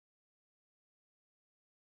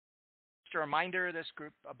a reminder, this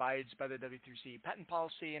group abides by the WebRTC patent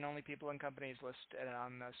policy, and only people and companies listed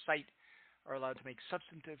on the site are allowed to make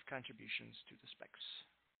substantive contributions to the specs.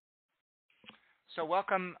 So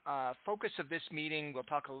welcome. Focus of this meeting, we'll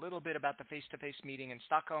talk a little bit about the face-to-face meeting in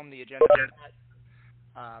Stockholm, the agenda.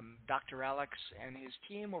 Dr. Alex and his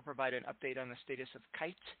team will provide an update on the status of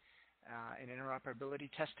KITE and interoperability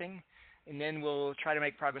testing. And then we'll try to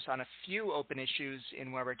make progress on a few open issues in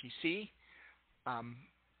WebRTC.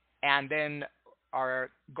 And then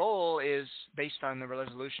our goal is, based on the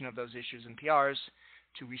resolution of those issues and PRs,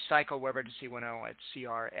 to recycle WebRTC 1.0 at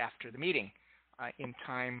CR after the meeting in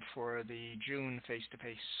time for the June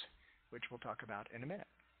face-to-face, which we'll talk about in a minute.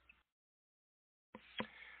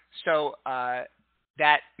 So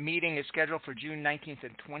that meeting is scheduled for June 19th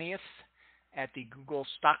and 20th at the Google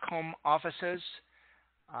Stockholm offices.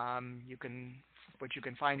 Which you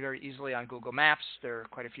can find very easily on Google Maps. There are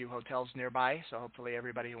quite a few hotels nearby, so hopefully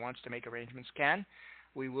everybody who wants to make arrangements can.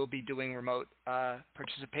 We will be doing remote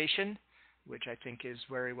participation, which I think is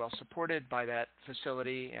very well supported by that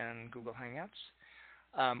facility and Google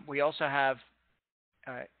Hangouts. We also have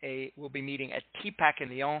we'll be meeting at TPAC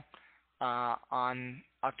in Lyon on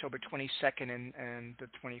October 22nd and the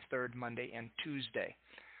 23rd, Monday and Tuesday.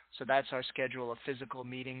 So that's our schedule of physical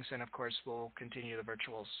meetings, and of course we'll continue the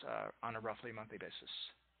virtuals on a roughly monthly basis.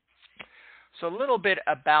 So a little bit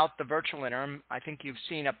about the virtual interim. I think you've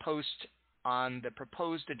seen a post on the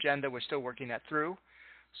proposed agenda. We're still working that through.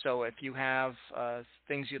 So if you have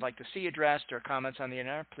things you'd like to see addressed or comments on the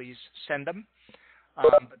interim, please send them.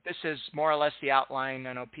 But this is more or less the outline.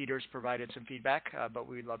 I know Peter's provided some feedback, but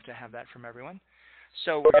we'd love to have that from everyone.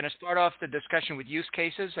 So we're going to start off the discussion with use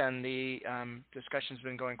cases, and the discussion's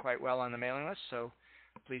been going quite well on the mailing list, so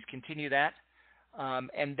please continue that.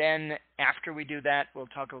 And then after we do that, we'll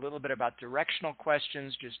talk a little bit about directional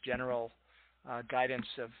questions, just general guidance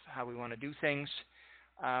of how we want to do things.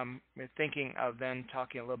 We're thinking of then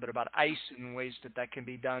talking a little bit about ICE and ways that that can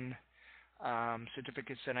be done,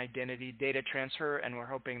 certificates and identity data transfer, and we're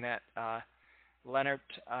hoping that Leonard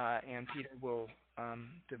and Peter will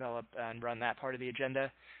develop and run that part of the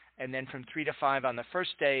agenda. And then from 3 to 5 on the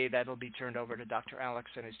first day, that'll be turned over to Dr.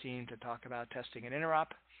 Alex and his team to talk about testing and interop.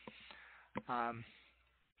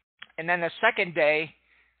 And then the second day,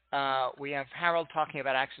 we have Harold talking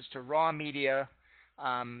about access to raw media.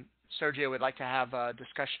 Sergio would like to have a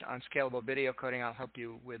discussion on scalable video coding. I'll help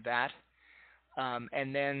you with that.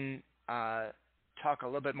 And then talk a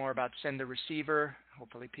little bit more about sender-receiver.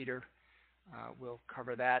 Hopefully Peter will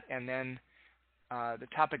cover that. And then the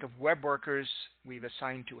topic of web workers we've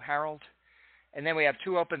assigned to Harold. And then we have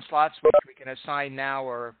 2 open slots which we can assign now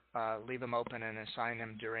or leave them open and assign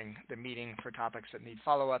them during the meeting for topics that need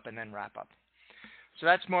follow-up and then wrap up. So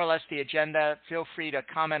that's more or less the agenda. Feel free to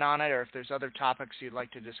comment on it, or if there's other topics you'd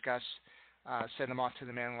like to discuss, send them off to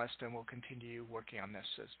the mailing list and we'll continue working on this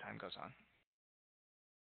as time goes on.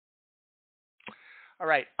 All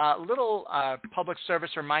right, a little public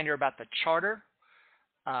service reminder about the charter.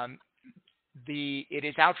 It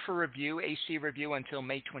is out for review, AC review, until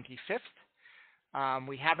May 25th.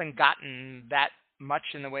 We haven't gotten that much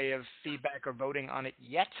in the way of feedback or voting on it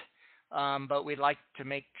yet, but we'd like to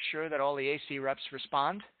make sure that all the AC reps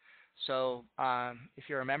respond. So if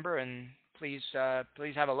you're a member, and please have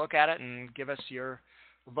a look at it and give us your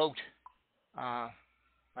vote by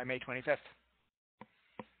May 25th.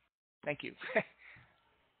 Thank you.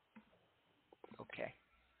 Okay.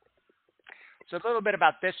 So a little bit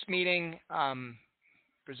about this meeting.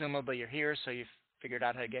 Presumably you're here, so you've figured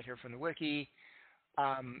out how to get here from the wiki.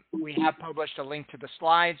 We have published a link to the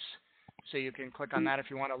slides, so you can click on that if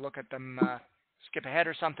you want to look at them, skip ahead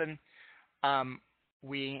or something.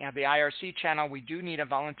 We have the IRC channel. We do need a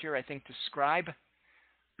volunteer, I think, to scribe.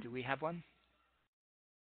 Do we have one?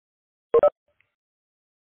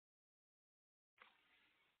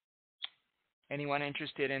 Anyone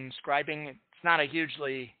interested in scribing? It's not a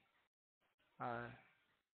hugely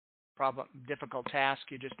difficult task.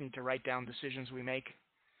 You just need to write down decisions we make.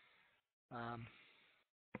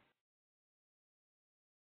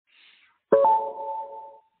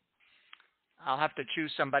 I'll have to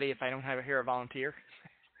choose somebody if I don't have a volunteer.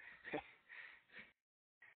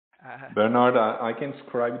 Bernard, I can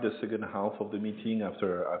scribe the second half of the meeting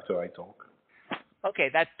after I talk. Okay,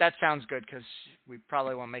 that sounds good, because we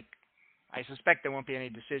probably won't make. I suspect there won't be any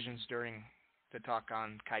decisions during the talk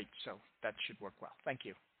on KITE, so that should work well. Thank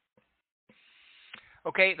you.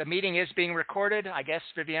 Okay, the meeting is being recorded. I guess,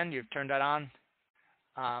 Vivienne, you've turned that on.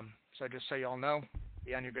 So just so you all know,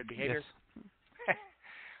 be on your good behavior.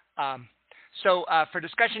 Yes. So for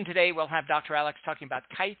discussion today, we'll have Dr. Alex talking about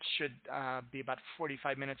KITE. Should be about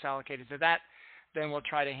 45 minutes allocated to that. then we'll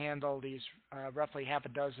try to handle these roughly half a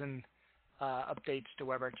dozen updates to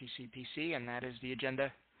WebRTC PC, and that is the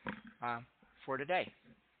agenda for today.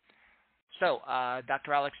 So,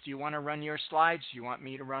 Dr. Alex, do you want to run your slides? Do you want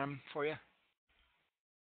me to run them for you?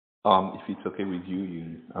 If it's okay with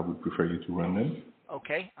you, I would prefer you to run them.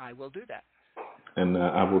 Okay, I will do that. And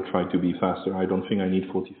I will try to be faster. I don't think I need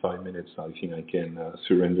 45 minutes. I think I can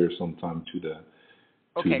surrender some time to the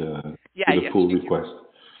pull request.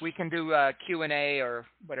 We can do Q&A or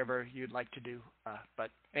whatever you'd like to do. But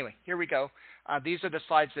anyway, here we go. These are the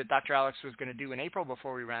slides that Dr. Alex was going to do in April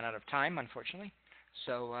before we ran out of time, unfortunately.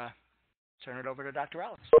 So turn it over to Dr.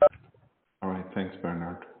 Alex. All right, thanks,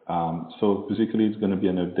 Bernard. So basically, it's going to be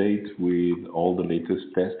an update with all the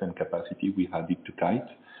latest tests and capacity we added to Kite.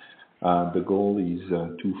 The goal is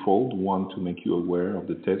twofold. One, to make you aware of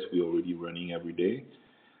the tests we're already running every day.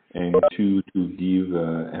 And two, to give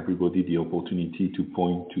everybody the opportunity to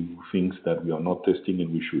point to things that we are not testing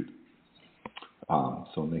and we should.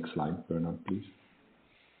 So next slide, Bernard, please.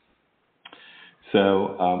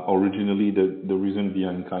 So originally, the reason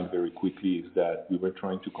behind Kite very quickly is that we were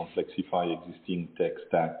trying to complexify existing tech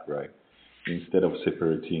stack, right? Instead of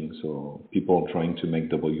separating. So people trying to make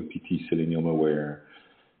WPT Selenium aware,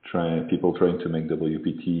 people trying to make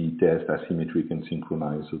WPT test asymmetric and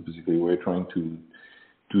synchronized. So basically, we're trying to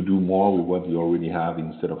do more with what we already have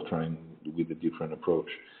instead of trying with a different approach.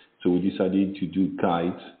 So we decided to do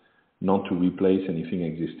Kite, not to replace anything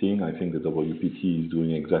existing. I think the WPT is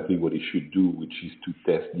doing exactly what it should do, which is to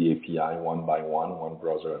test the API one by one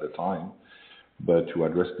browser at a time, but to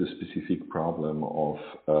address the specific problem of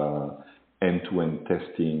end-to-end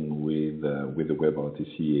testing with the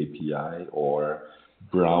WebRTC API, or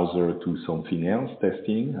browser to something else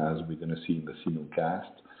testing, as we're going to see in the simulcast,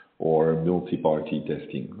 or multi-party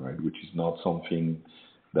testing, right, which is not something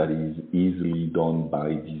that is easily done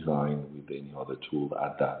by design with any other tool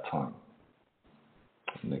at that time.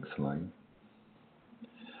 Next slide.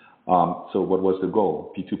 So what was the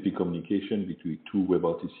goal? P2P communication between two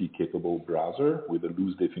WebRTC capable browser with a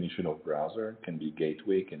loose definition of browser. Can be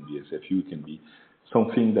gateway, can be SFU, can be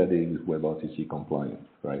something that is WebRTC compliant,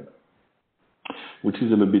 right? Which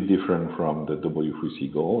is a little bit different from the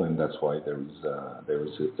W3C goal, and that's why there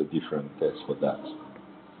is a different test for that.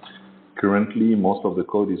 Currently, most of the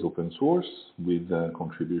code is open source with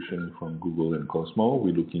contribution from Google and Cosmo.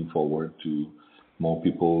 We're looking forward to more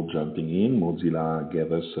people jumping in. Mozilla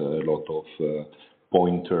gave us a lot of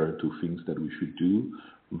pointer to things that we should do.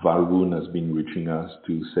 Valroon has been reaching us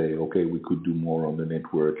to say, okay, we could do more on the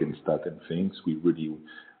network and stat and things. We really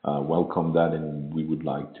welcome that, and we would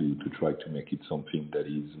like to try to make it something that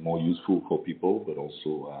is more useful for people, but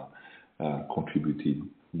also contributed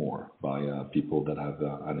more by people that have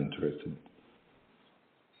an interest in it.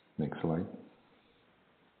 Next slide.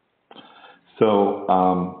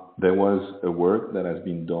 So there was a work that has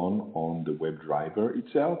been done on the WebDriver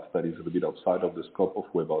itself that is a little bit outside of the scope of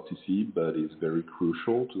WebRTC, but is very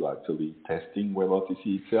crucial to actually testing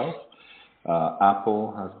WebRTC itself.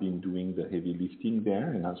 Apple has been doing the heavy lifting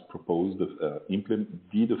there and has proposed,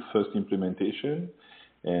 did the first implementation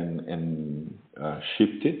and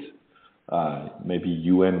shipped it. Maybe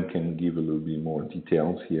UN can give a little bit more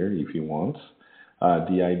details here if he wants.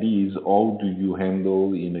 The idea is, how do you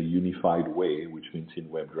handle in a unified way, which means in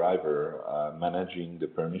WebDriver, managing the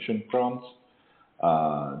permission prompts,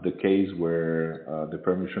 the case where the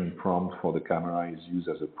permission prompt for the camera is used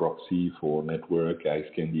as a proxy for network, as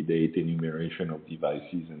candidate, enumeration of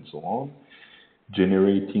devices, and so on,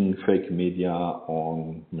 generating fake media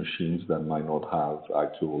on machines that might not have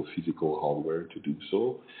actual physical hardware to do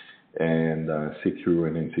so, and secure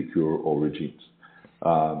and insecure origins.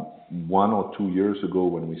 1 or 2 years ago,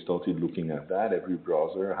 when we started looking at that, every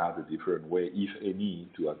browser had a different way, if any,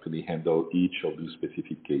 to actually handle each of these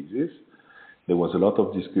specific cases. There was a lot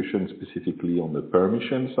of discussion specifically on the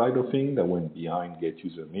permission side of things that went behind get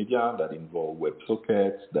user media, that involved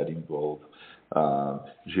WebSockets, that involved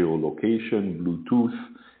geolocation, Bluetooth,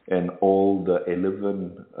 and all the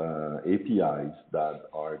 11 APIs that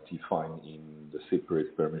are defined in the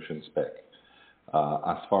separate permission spec.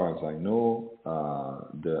 As far as I know,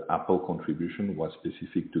 the Apple contribution was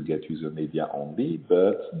specific to get user media only,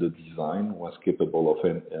 but the design was capable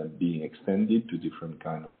of being extended to different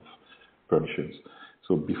kinds of permissions.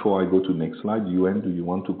 So before I go to next slide, Yuen, do you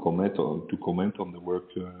want to comment on the work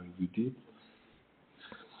you did?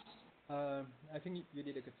 I think you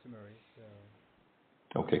did a good summary. So.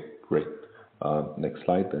 Okay, great. Next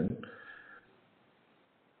slide then.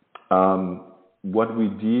 What we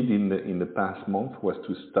did in the past month was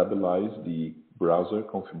to stabilize the browser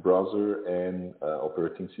and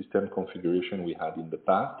operating system configuration we had in the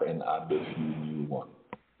past and add a few new one.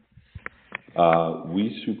 We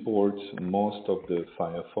support most of the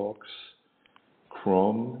Firefox,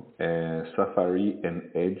 Chrome, Safari, and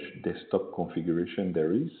Edge desktop configuration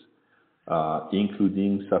there is,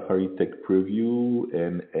 including Safari Tech Preview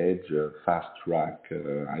and Edge Fast Track.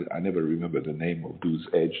 I never remember the name of those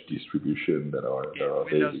Edge distributions that are Windows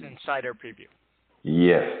available. Insider Preview.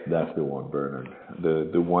 Yes, that's the one, Bernard.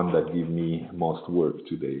 The one that gives me most work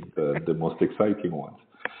today, the most exciting one.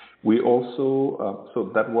 We also,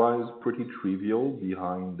 so that was pretty trivial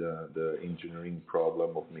behind the engineering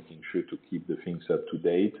problem of making sure to keep the things up to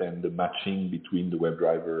date and the matching between the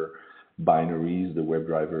WebDriver binaries, the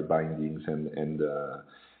WebDriver bindings, and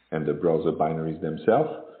the browser binaries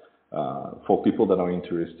themselves. For people that are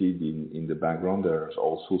interested in the background, there's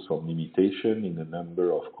also some limitation in the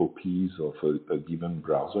number of copies of a given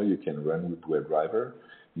browser you can run with WebDriver.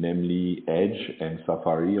 Namely, Edge and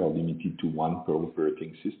Safari are limited to one per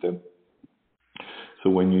operating system. So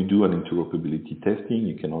when you do an interoperability testing,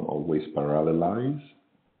 you cannot always parallelize.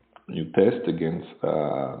 You test against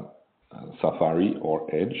Safari or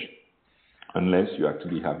Edge unless you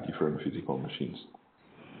actually have different physical machines,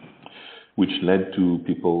 which led to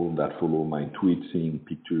people that follow my tweets seeing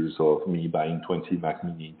pictures of me buying 20 Mac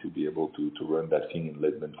Mini to be able to run that thing in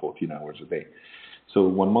less than 14 hours a day. So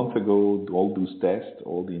 1 month ago, all those tests,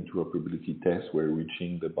 all the interoperability tests were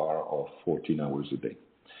reaching the bar of 14 hours a day.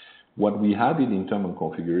 What we had in internal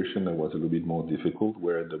configuration that was a little bit more difficult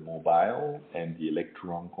were the mobile and the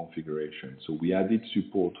Electron configuration. So we added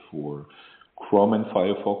support for Chrome and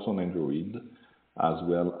Firefox on Android, as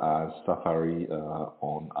well as Safari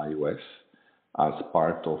on iOS, as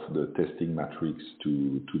part of the testing matrix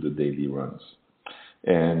to the daily runs.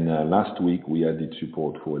 And last week we added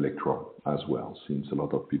support for Electron as well, since a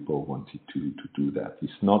lot of people wanted to do that.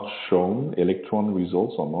 It's not shown, Electron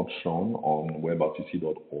results are not shown on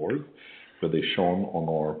WebRTC.org, but they're shown on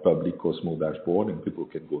our public Cosmo dashboard, and people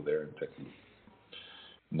can go there and take a look.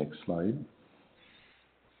 Next slide.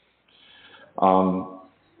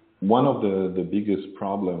 One of the biggest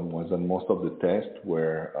problem was that most of the tests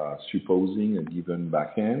were supposing a given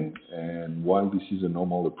backend, and while this is a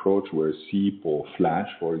normal approach where SIP or Flash,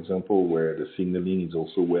 for example, where the signaling is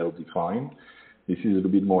also well defined, this is a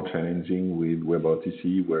little bit more challenging with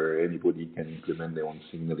WebRTC, where anybody can implement their own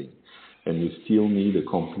signaling. And you still need a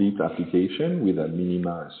complete application with a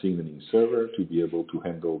minima signaling server to be able to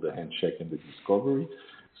handle the handshake and the discovery.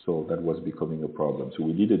 So that was becoming a problem. So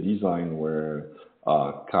we did a design where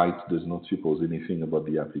Kite does not suppose anything about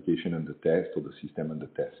the application and the test or the system and the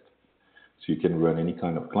test. So you can run any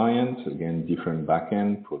kind of client, again, different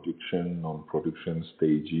backend, production, non-production,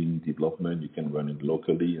 staging, development. You can run it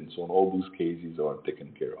locally, and so on. All those cases are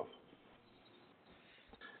taken care of.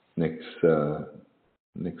 Next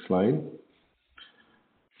slide.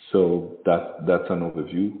 So that's an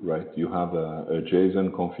overview, right? You have a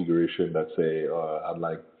JSON configuration that say, I'd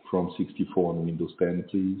like Chrome 64 on Windows 10,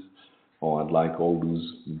 please, or I'd like all those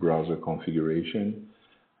browser configuration.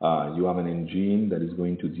 You have an engine that is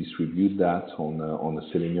going to distribute that on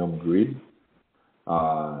a Selenium grid.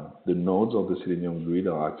 The nodes of the Selenium grid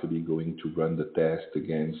are actually going to run the test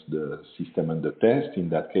against the system and the test. In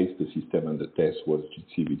that case, the system and the test was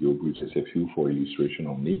Jitsi Video Bridge SFU for illustration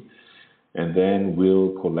only. And then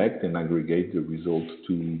we'll collect and aggregate the results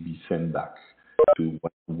to be sent back to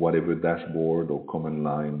whatever dashboard or command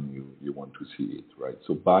line you want to see it, right?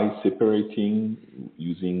 So by separating,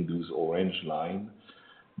 using those orange line,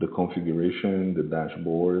 the configuration, the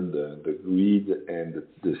dashboard, the grid, and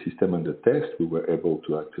the system and the test, we were able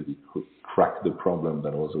to actually crack the problem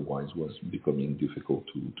that otherwise was becoming difficult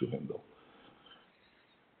to handle.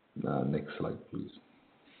 Next slide, please.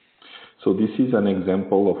 So this is an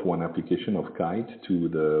example of one application of Kite to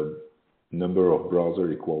the number of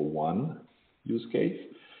browser equal 1 use case.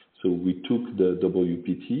 So we took the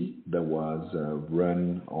WPT that was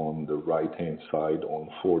run on the right-hand side on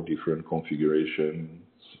 4 different configurations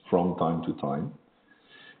from time to time.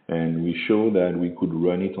 And we show that we could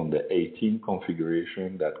run it on the 18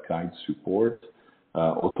 configuration that Kite support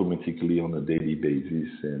automatically on a daily basis.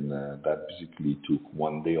 And that basically took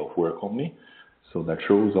 1 day of work only. So that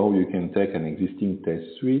shows how you can take an existing test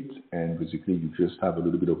suite and basically you just have a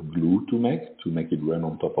little bit of glue to make it run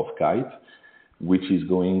on top of Kite, which is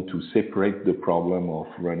going to separate the problem of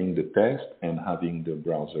running the test and having the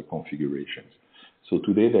browser configurations. So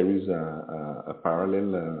today there is a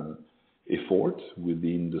parallel effort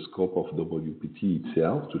within the scope of WPT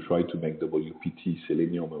itself to try to make WPT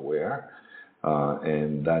Selenium aware,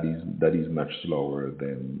 and that is much slower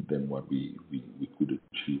than what we could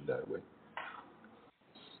achieve that way.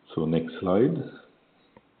 So next slide.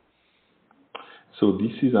 So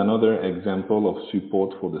this is another example of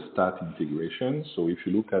support for the stat integration. So if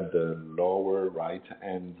you look at the lower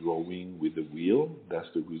right-hand drawing with the wheel, that's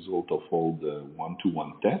the result of all the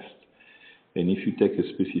one-to-one tests. And if you take a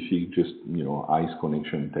specific just, ICE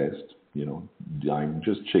connection test, I'm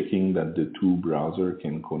just checking that the two browsers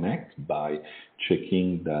can connect by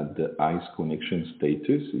checking that the ICE connection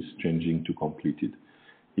status is changing to completed.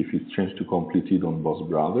 If it's changed to completed on both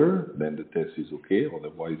browsers, then the test is okay,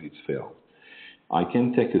 otherwise it's failed. I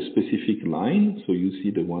can take a specific line, so you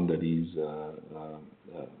see the one that is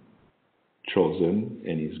chosen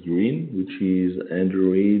and is green, which is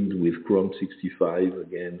Android with Chrome 65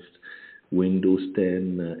 against Windows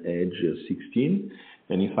 10 Edge 16.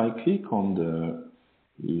 And if I click on the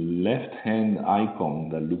left-hand icon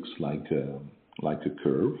that looks like a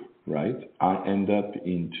curve, right, I end up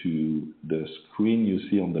into the screen you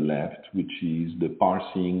see on the left, which is the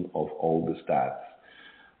parsing of all the stats,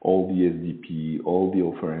 all the SDP, all the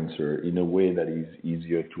offer answer in a way that is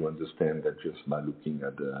easier to understand than just by looking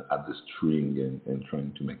at the string and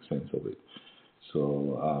trying to make sense of it.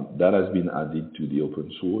 So that has been added to the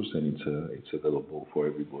open source, and it's available for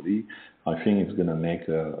everybody. I think it's going to make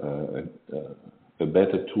a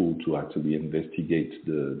better tool to actually investigate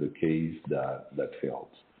the case that failed.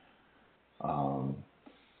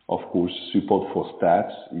 Of course, support for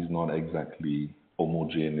stats is not exactly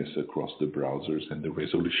homogeneous across the browsers and the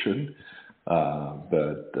resolution,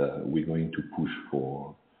 but we're going to push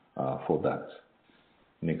for that.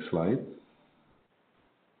 Next slide.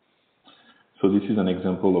 So this is an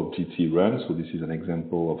example of GT run. So this is an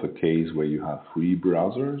example of a case where you have 3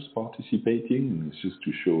 browsers participating. And it's just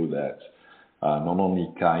to show that not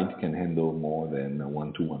only Kite can handle more than a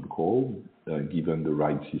one-to-one call, given the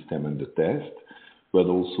right system and the test, but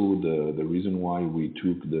also the reason why we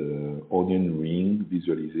took the onion ring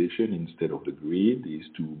visualization instead of the grid is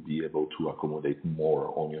to be able to accommodate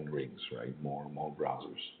more onion rings, right? More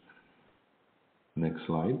browsers. Next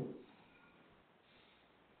slide.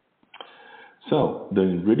 So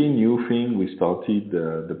the really new thing we started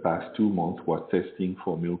the past 2 months was testing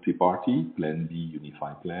for multi-party, Plan B,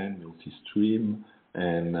 Unified Plan, multi-stream,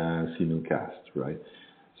 and simulcast, right?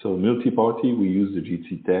 So multi-party, we use the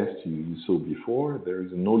GT test you saw before. There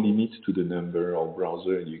is no limit to the number of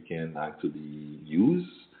browsers you can actually use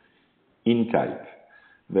in Kite.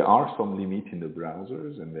 There are some limits in the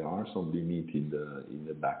browsers and there are some limits in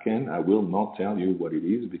the backend. I will not tell you what it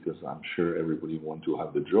is because I'm sure everybody wants to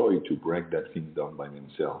have the joy to break that thing down by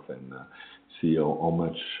themselves and see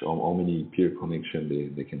how many peer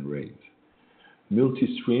connections they can raise.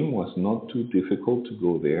 Multi-stream was not too difficult to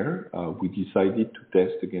go there. We decided to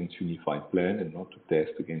test against Unified Plan and not to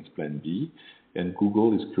test against Plan B. And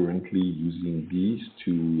Google is currently using these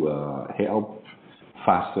to help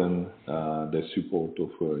fasten the support of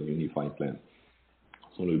a Unified Plan.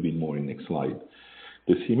 So a little bit more in next slide.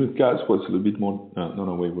 The simulcast was a little bit more,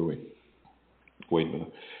 wait a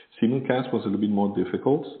minute. Simulcast was a little bit more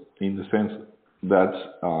difficult in the sense that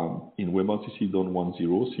in WebRTC 1.10,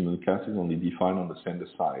 simulcast is only defined on the sender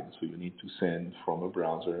side. So you need to send from a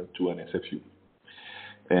browser to an SFU.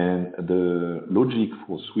 And the logic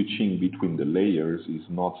for switching between the layers is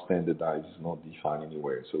not standardized, is not defined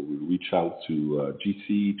anywhere. So we reach out to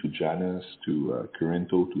GC, to Janus, to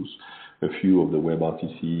Currento, to a few of the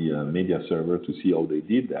WebRTC media server to see how they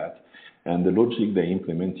did that. And the logic they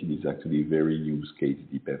implemented is actually very use case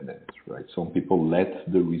dependent, right? Some people let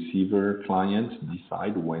the receiver client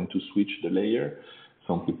decide when to switch the layer.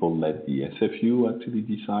 Some people let the SFU actually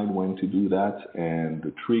decide when to do that, and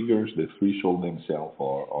the triggers, the threshold themselves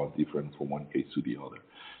are different from one case to the other.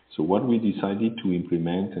 So what we decided to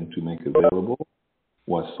implement and to make available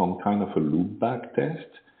was some kind of a loopback test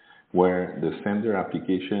where the sender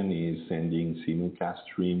application is sending simulcast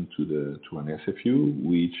stream to an SFU,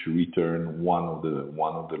 which return one of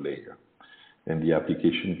the layer. And the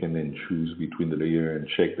application can then choose between the layer and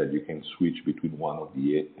check that you can switch between one of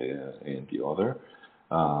the and the other.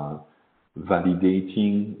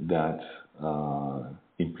 Validating that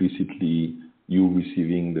implicitly you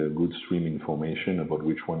receiving the good stream information about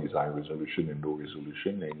which one is high resolution and low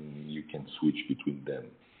resolution, and you can switch between them.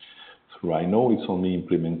 So right now it's only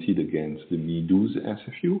implemented against the Medu's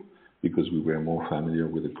SFU because we were more familiar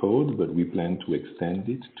with the code, but we plan to extend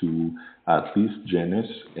it to at least Janus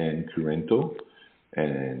and Currento.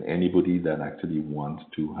 And anybody that actually wants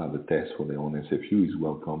to have a test for their own SFU is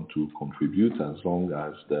welcome to contribute as long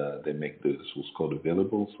as they make the source code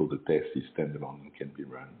available so the test is standalone and can be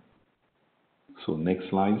run. So next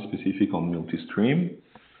slide, specific on multi-stream.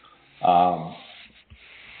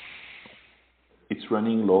 It's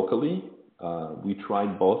running locally. We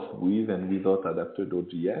tried both with and without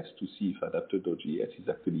adapter.js to see if adapter.js is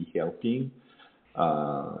actually helping,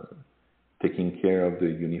 taking care of the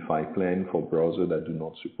unified plan for browsers that do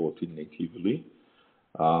not support it natively.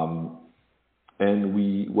 And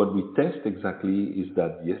what we test exactly is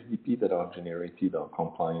that the SDP that are generated are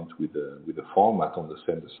compliant with the format on the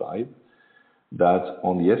sender side. That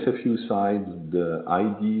on the SFU side, the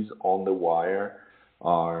IDs on the wire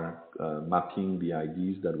are mapping the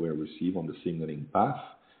IDs that were received on the signaling path,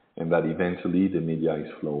 and that eventually the media is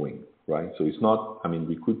flowing, right? So it's not, I mean,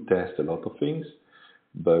 we could test a lot of things,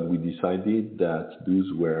 but we decided that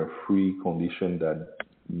those were three conditions that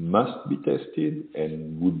must be tested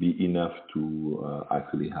and would be enough to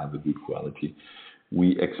actually have a good quality.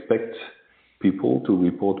 We expect people to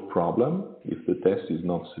report problem if the test is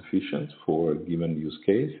not sufficient for a given use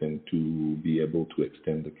case and to be able to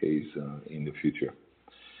extend the case in the future.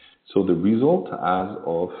 So the result as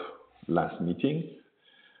of last meeting,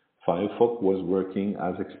 Firefox was working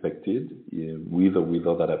as expected with or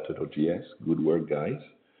without adapter.js. Good work, guys.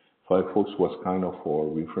 Firefox was kind of our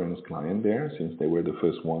reference client there since they were the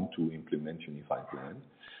first one to implement Unified Plan.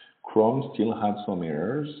 Chrome still had some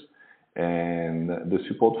errors, and the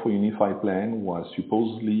support for Unified Plan was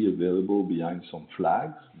supposedly available behind some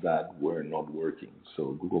flags that were not working.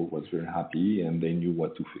 So Google was very happy and they knew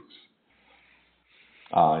what to fix.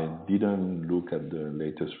 I didn't look at the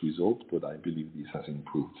latest result, but I believe this has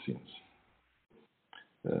improved since.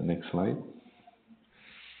 Next slide.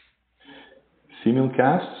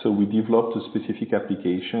 Simulcast, so we developed a specific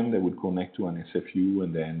application that would connect to an SFU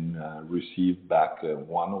and then receive back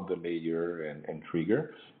one of the layer and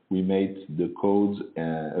trigger. We made the codes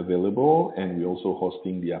available, and we're also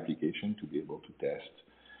hosting the application to be able to test.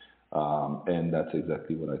 And that's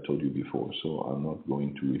exactly what I told you before, so I'm not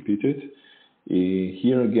going to repeat it.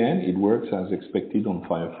 Here again, it works as expected on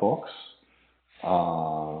Firefox.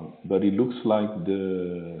 But it looks like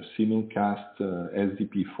the simulcast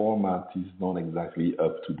SDP format is not exactly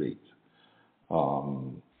up to date.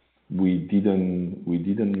 We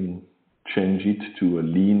didn't change it to a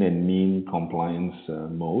lean and mean compliance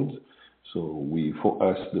mode. So for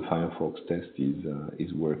us, the Firefox test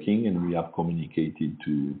is working, and we have communicated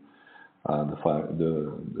to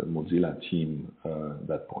the Mozilla team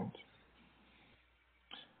that point.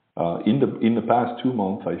 In the past 2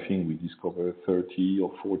 months, I think we discovered 30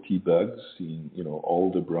 or 40 bugs in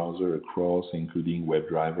all the browser across, including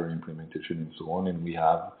WebDriver implementation and so on, and we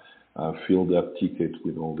have filled up tickets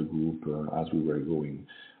with all the group as we were going.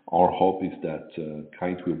 Our hope is that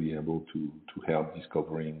Kite will be able to help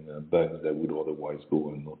discovering bugs that would otherwise go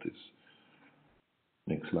unnoticed.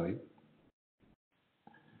 Next slide.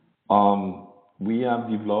 We have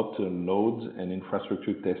developed a loads and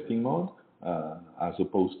infrastructure testing mode. As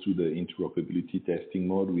opposed to the interoperability testing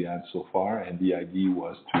mode we had so far, and the idea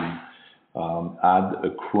was to add a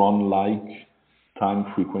cron-like time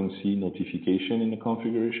frequency notification in the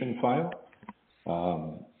configuration file.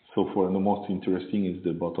 So for the most interesting is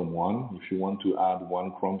the bottom one. If you want to add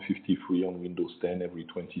one cron 53 on Windows 10 every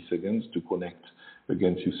 20 seconds to connect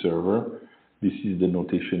against your server, this is the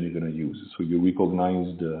notation you're going to use. So you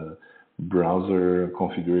recognize the browser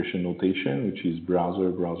configuration notation, which is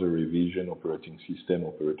browser revision, operating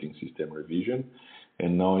system revision.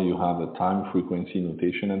 And now you have a time frequency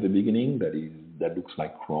notation at the beginning that looks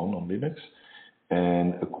like cron on Linux,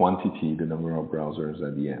 and a quantity, the number of browsers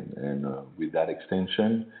at the end. And with that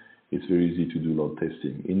extension, it's very easy to do load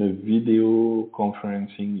testing. In a video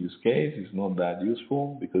conferencing use case, it's not that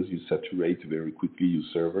useful because you saturate very quickly your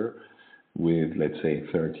server with, let's say,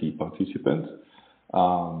 30 participants.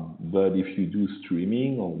 But if you do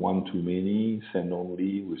streaming or one-to-many, send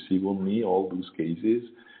only, receive only, all those cases,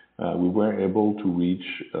 we were able to reach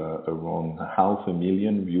around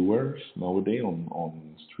 500,000 viewers nowadays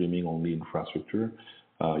on streaming only infrastructure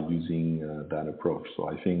using that approach. So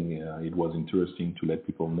I think it was interesting to let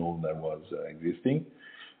people know that was existing.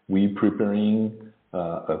 We're preparing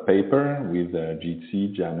a paper with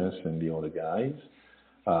Jitsi, Janus, and the other guys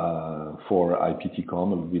for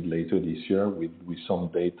IPTCon a little bit later this year with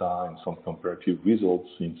some data and some comparative results,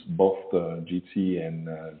 since both Jitsi and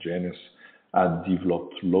Janus had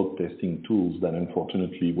developed load testing tools that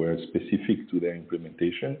unfortunately were specific to their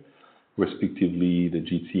implementation, respectively the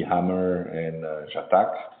Jitsi Hammer and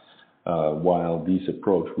Jatak, while this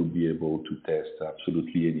approach would be able to test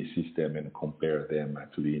absolutely any system and compare them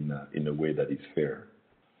actually in a way that is fair.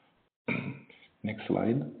 Next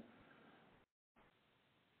slide.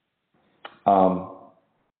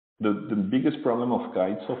 The biggest problem of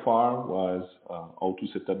Kite so far was how to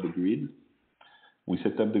set up the grid. We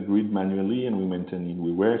set up the grid manually and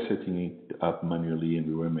we were setting it up manually and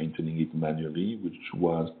we were maintaining it manually, which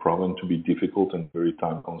was proven to be difficult and very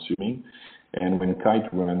time consuming. And when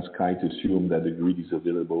Kite runs, Kite assumes that the grid is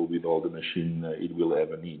available with all the machine it will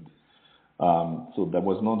ever need. So that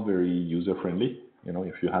was not very user friendly. You know,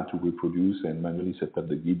 if you had to reproduce and manually set up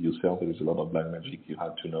the grid yourself, there is a lot of black magic you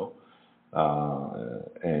had to know.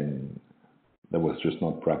 And that was just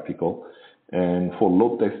not practical. And for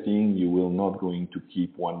load testing, you will not going to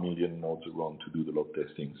keep 1 million nodes around to do the load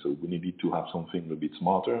testing. So we needed to have something a bit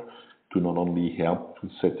smarter to not only help to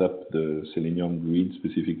set up the Selenium grid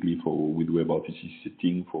specifically with WebRTC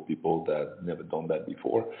setting for people that never done that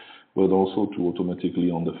before, but also to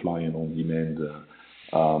automatically on the fly and on demand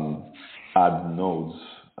add nodes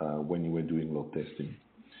when you were doing load testing.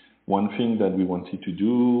 One thing that we wanted to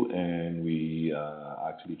do, and we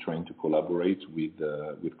actually trying to collaborate with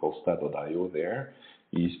Costa.io there,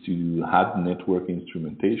 is to have network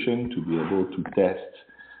instrumentation to be able to test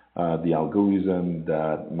the algorithm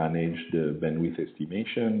that manage the bandwidth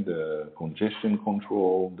estimation, the congestion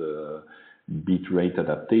control, the bit rate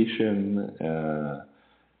adaptation,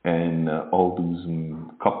 and all those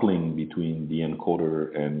coupling between the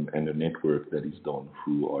encoder and the network that is done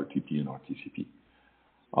through RTP and RTCP.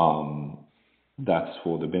 That's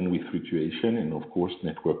for the bandwidth fluctuation and of course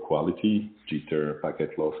network quality, jitter,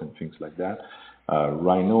 packet loss, and things like that.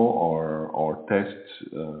 Right now, our tests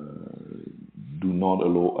do not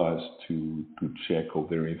allow us to check or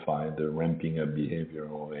verify the ramping up behavior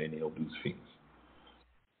or any of those things.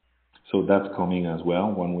 So that's coming as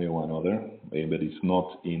well, one way or another, but it's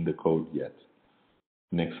not in the code yet.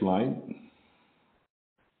 Next slide.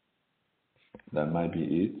 That might be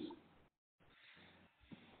it.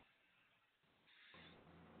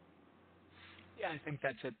 Yeah, I think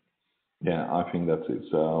that's it. Yeah, I think that's it.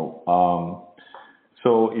 So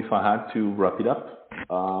if I had to wrap it up,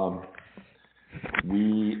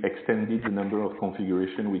 we extended the number of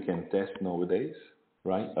configuration we can test nowadays,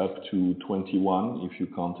 right? Up to 21 if you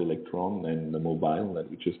count Electron and the mobile that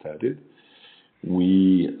we just added.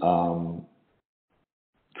 We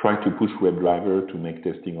try to push WebDriver to make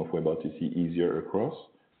testing of WebRTC easier across.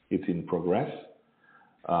 It's in progress.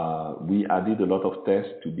 We added a lot of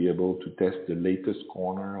tests to be able to test the latest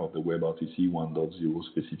corner of the WebRTC 1.0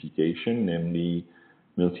 specification, namely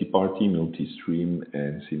multi-party, multi-stream,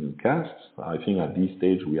 and simulcast. I think at this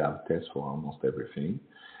stage we have tests for almost everything.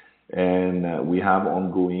 And we have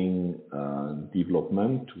ongoing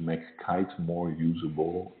development to make Kite more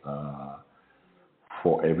usable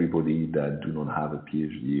for everybody that do not have a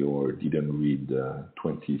PhD or didn't read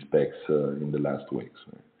 20 specs in the last weeks.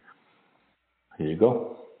 Here you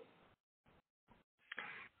go.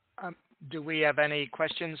 Do we have any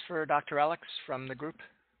questions for Dr. Alex from the group?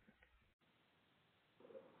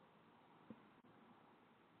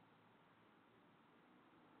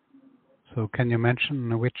 So can you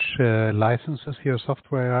mention which licenses your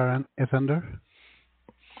software is under?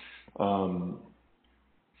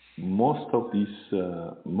 Most of the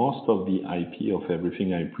IP of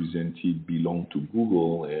everything I presented belong to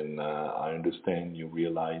Google, and I understand you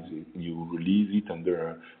release it under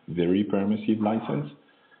a very permissive license.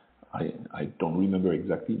 I don't remember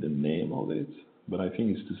exactly the name of it, but I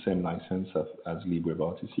think it's the same license as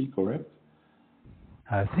LibreRTC, correct?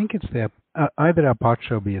 I think it's either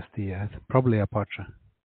Apache or BSD. Probably Apache.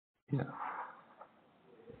 Yeah.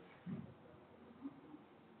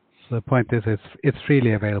 So the point is, it's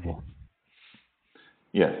freely available.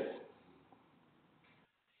 Yes.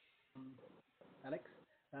 Alex,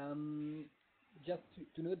 just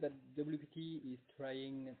to note that WPT is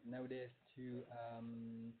trying nowadays to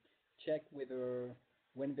check whether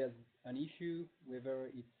when there's an issue, whether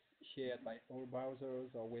it's shared by all browsers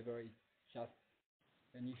or whether it's just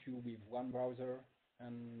an issue with one browser.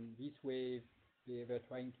 And this way, they're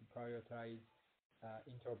trying to prioritize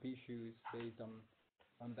interop issues based on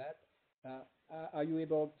that. Are you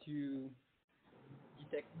able to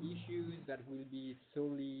detect issues that will be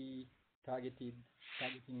solely targeting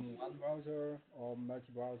one browser or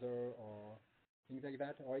multi-browser or things like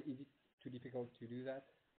that, or is it too difficult to do that?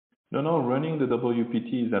 No, running the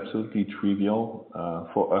WPT is absolutely trivial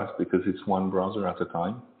for us because it's one browser at a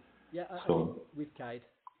time. Yeah, so, I mean, with Kite.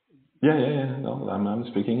 Yeah. No, I'm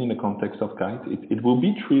speaking in the context of Kite. It will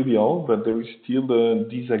be trivial, but there is still a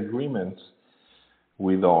disagreement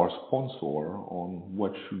with our sponsor on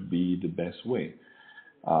what should be the best way.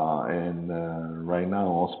 And right now,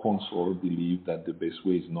 our sponsor believe that the best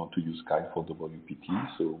way is not to use Kite for WPT,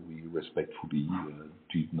 so we respectfully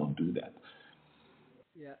did not do that.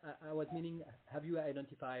 Yeah, I was meaning, have you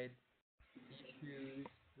identified issues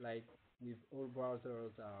like with all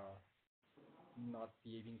browsers are not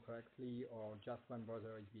behaving correctly, or just one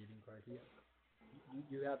browser is behaving correctly?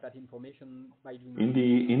 You have that information by doing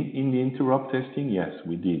in the interrupt testing, yes,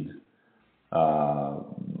 we did.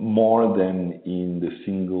 More than in the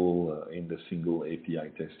single API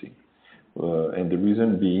testing. And the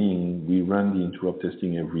reason being, we run the interrupt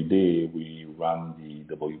testing every day. We run the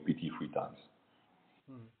WPT 3 times.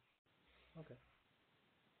 Okay.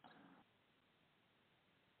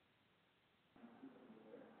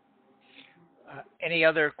 Any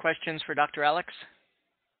other questions for Dr. Alex?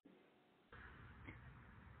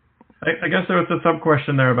 I guess there was a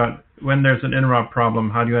sub-question there about when there's an interrupt problem,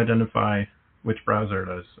 how do you identify which browser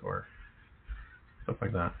it is or stuff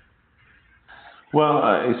like that? Well,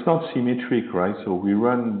 it's not symmetric, right? So we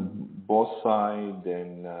run both sides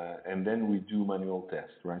and then we do manual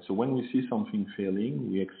tests, right? So when we see something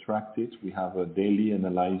failing, we extract it. We have a daily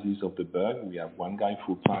analysis of the bug. We have one guy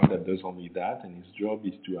full-time that does only that, and his job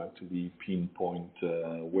is to actually pinpoint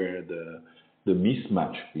where the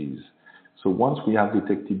mismatch is. So once we have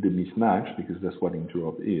detected the mismatch, because that's what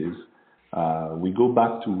interrupt is, we go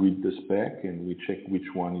back to read the spec and we check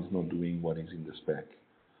which one is not doing what is in the spec.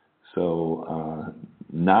 So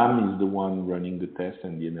NAM is the one running the test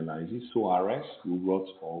and the analysis. So RS, who wrote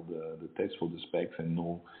all the tests for the specs and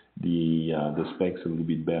know the specs a little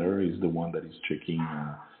bit better, is the one that is checking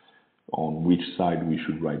on which side we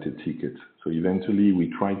should write a ticket. So eventually we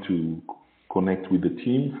try to connect with the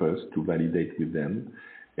team first to validate with them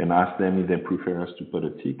and ask them if they prefer us to put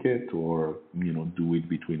a ticket or, do it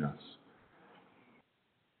between us.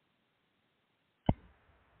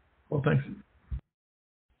 Well, thanks.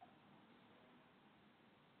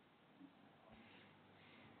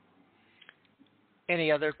 Any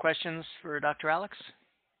other questions for Dr. Alex?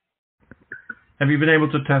 Have you been able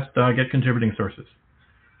to test get contributing sources?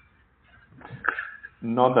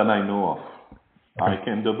 Not that I know of. Okay. I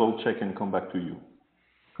can double check and come back to you.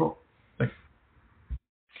 Cool. Thanks.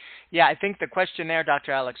 Yeah, I think the question there,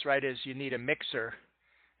 Dr. Alex, right, is you need a mixer,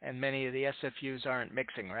 and many of the SFUs aren't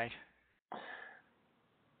mixing, right?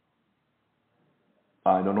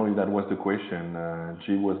 I don't know if that was the question.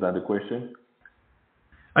 G, was that the question?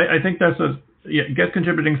 I think that's get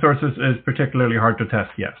contributing sources is particularly hard to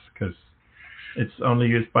test, yes, because it's only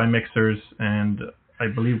used by mixers, and I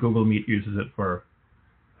believe Google Meet uses it for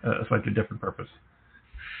a slightly different purpose.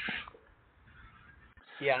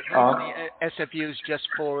 Yeah, the SFUs just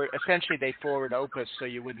essentially they forward Opus so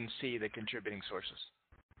you wouldn't see the contributing sources.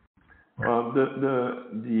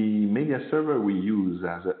 The media server we use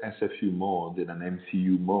has an SFU mode and an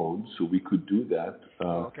MCU mode, so we could do that.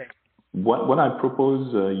 Okay. What I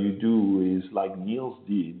propose you do is like Niels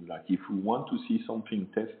did, like if we want to see something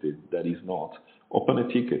tested that is not, open a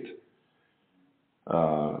ticket,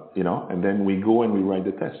 and then we go and we write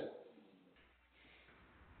the test.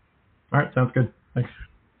 All right, sounds good. Thanks.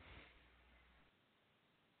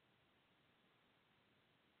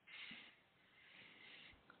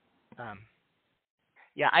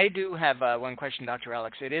 Yeah, I do have one question, Dr.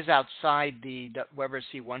 Alex. It is outside the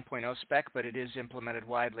WebRTC 1.0 spec, but it is implemented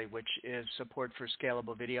widely, which is support for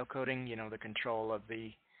scalable video coding, the control of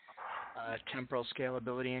the temporal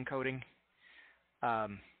scalability encoding.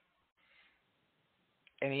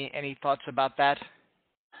 Any thoughts about that?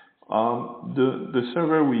 The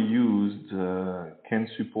server we used can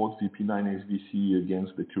support VP9 SVC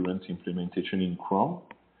against the current implementation in Chrome.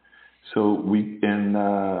 So we can,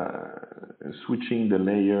 switching the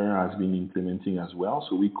layer has been implementing as well.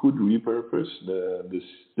 So we could repurpose the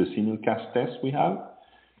simulcast test we have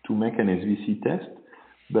to make an SVC test.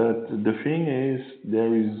 But the thing is,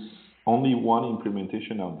 there is only one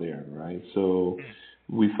implementation out there, right? So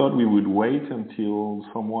we thought we would wait until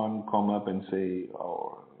someone come up and say,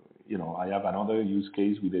 I have another use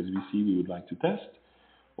case with SVC we would like to test,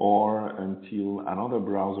 or until another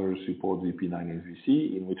browser supports VP9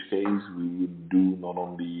 SVC, in which case we would do not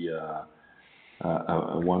only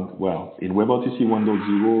in WebRTC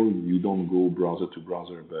 1.0, you don't go browser to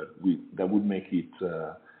browser, but that would make it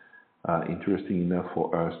interesting enough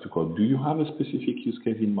for us to code. Do you have a specific use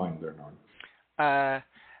case in mind, Bernard?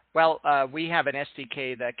 We have an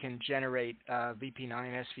SDK that can generate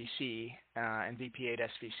VP9 SVC and VP8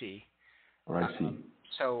 SVC. I see.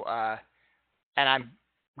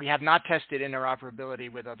 We have not tested interoperability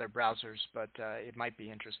with other browsers, but it might be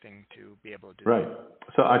interesting to be able to do Right.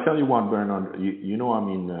 that. So I tell you what, Bernard, you know I'm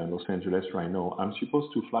in Los Angeles right now. I'm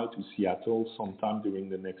supposed to fly to Seattle sometime during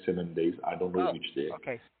the next 7 days. I don't know which day.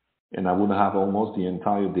 Okay. And I would have almost the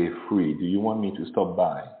entire day free. Do you want me to stop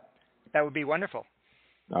by? That would be wonderful.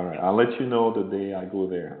 All right. I'll let you know the day I go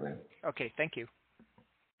there then. Okay. Thank you.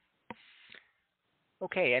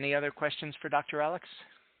 Okay. Any other questions for Dr. Alex?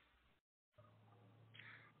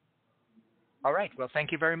 All right. Well,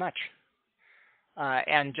 thank you very much.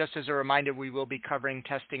 And just as a reminder, we will be covering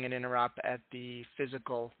testing and interop at the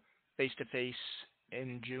physical face-to-face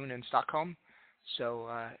in June in Stockholm. So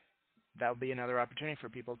that'll be another opportunity for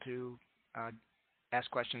people to ask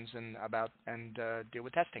questions and deal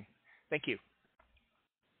with testing. Thank you.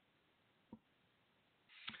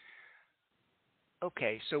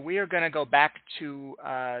 Okay, so we are going to go back to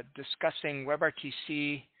discussing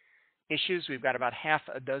WebRTC issues. We've got about half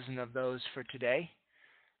a dozen of those for today.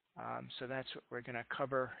 So that's what we're going to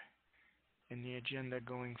cover in the agenda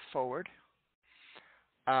going forward.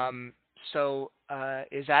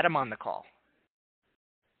 Is Adam on the call?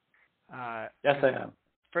 Yes, I am.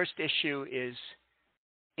 First issue is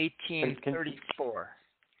 1834.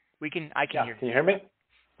 I can hear you. Can you hear me?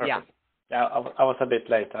 Perfect. Yeah. I was a bit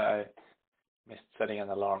late. I missed setting an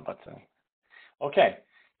alarm, but okay.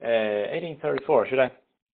 1834. Should I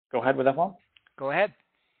go ahead with that one? Go ahead.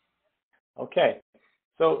 Okay.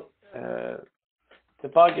 So the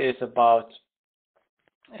bug is about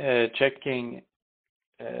checking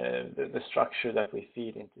the structure that we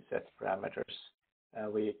feed into set parameters.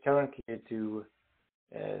 We currently do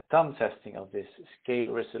some testing of this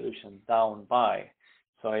scale resolution down by.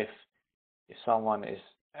 So if someone is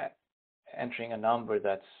entering a number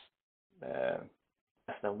that's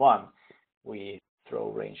less than 1, we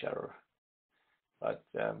throw range error. But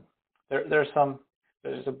there's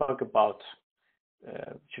a bug about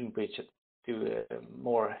shouldn't we do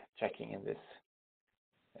more checking in this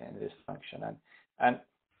function, and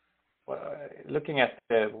looking at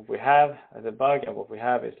what we have as a bug, and what we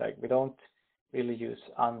have is like we don't really use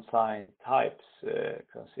unsigned types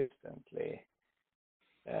consistently.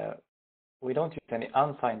 We don't use any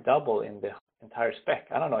unsigned double in the entire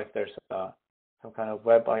spec. I don't know if there's some kind of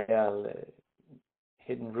WebIL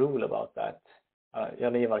hidden rule about that.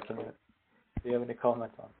 Jan-Ivar, do you have any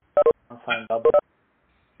comments on unsigned double?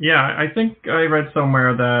 Yeah, I think I read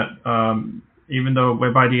somewhere that even though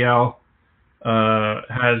WebIDL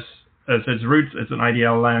has as its roots, it's an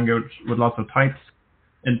IDL language with lots of types.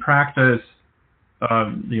 In practice,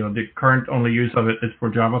 the current only use of it is for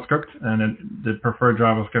JavaScript, and the preferred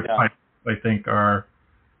JavaScript types, I think, are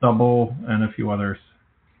double and a few others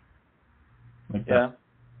like that,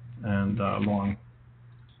 and long.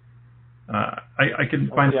 I can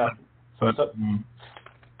find that, but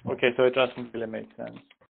okay, so it doesn't really make sense.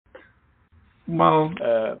 Well,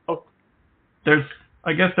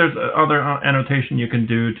 I guess there's other annotation you can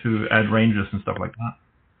do to add ranges and stuff like that.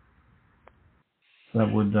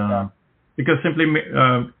 That would because simply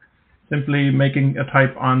making a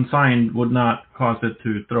type unsigned would not cause it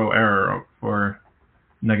to throw error for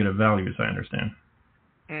negative values, I understand.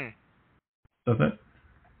 Does it?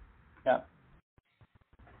 Yeah.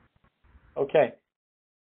 Okay.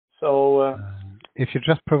 So if you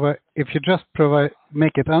just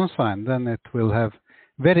make it unsigned, then it will have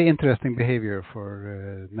very interesting behavior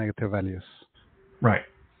for negative values. Right.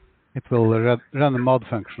 It will run a mod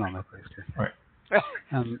function on it, basically. Right.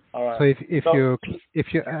 And right. So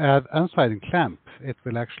if you add unsigned clamp, it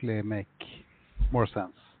will actually make more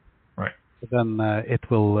sense. Right. But then it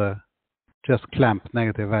will just clamp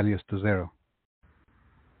negative values to 0,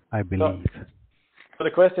 I believe. So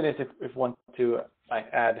the question is if we want to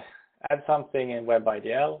add something in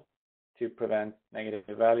WebIDL to prevent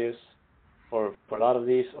negative values for a lot of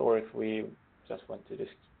these, or if we just want to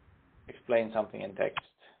just explain something in text.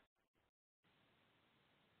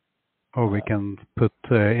 Or we can put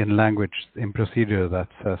in language in procedure that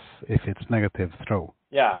says if it's negative, throw.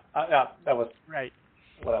 Yeah, that was right.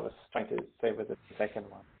 What I was trying to say with the second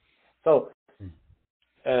one. So,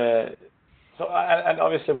 and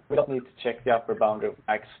obviously we don't need to check the upper boundary of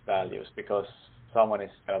max values because someone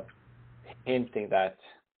is kind of hinting that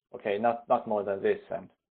okay, not more than this, and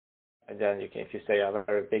then if you say a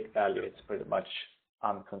very big value, it's pretty much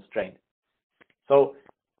unconstrained. So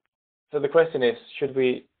the question is, should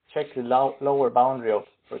we check the lower boundary of,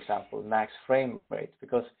 for example, max frame rate?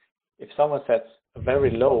 Because if someone sets a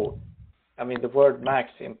very low, I mean, the word max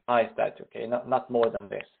implies that, okay, not more than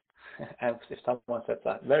this. And if someone sets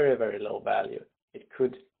a very, very low value, it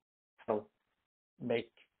could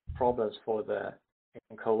make problems for the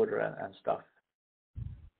encoder and stuff.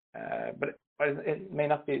 But it may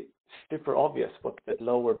not be super obvious what the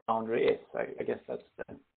lower boundary is. I guess that's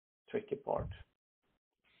the tricky part.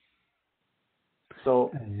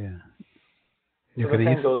 So you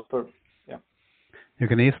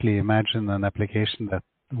can easily imagine an application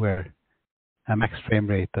where a max frame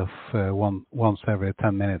rate of once every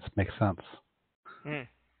 10 minutes makes sense.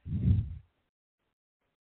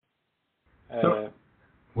 So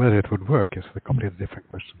whether it would work is a completely different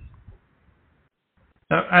question.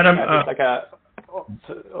 Adam, it's like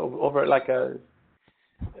over like a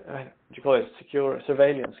what do you call it, secure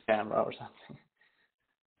surveillance camera or something.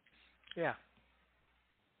 Yeah.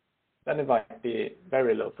 Then it might be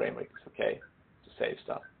very low frame rate. It's okay to save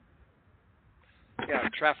stuff. Yeah,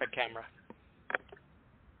 traffic camera.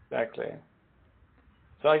 Exactly.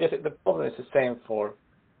 So I guess the problem is the same for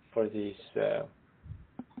these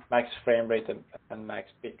max frame rate and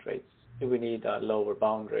max bit rates. Do we need a lower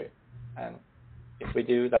boundary? And if we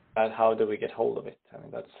do that, how do we get hold of it? I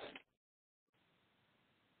mean, that's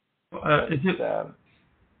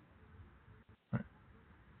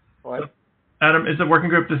what? Adam, is the working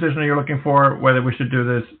group decision you're looking for whether we should do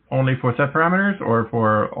this only for set parameters or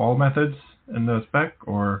for all methods in the spec,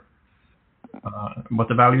 or what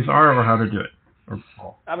the values are, or how to do it? Or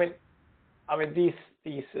all? I mean,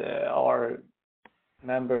 these are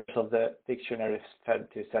members of the dictionary fed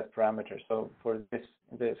to set parameters. So for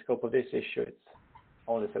the scope of this issue, it's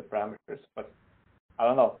only set parameters. But I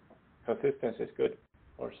don't know. Consistency is good,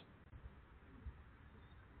 of course.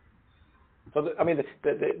 So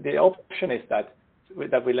the option is that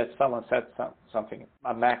we let someone set something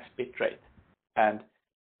a max bit rate, and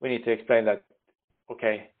we need to explain that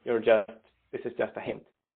okay, this is just a hint.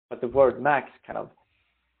 But the word max kind of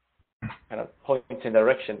points in the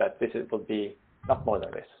direction that will be not more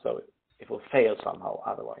than this, so it will fail somehow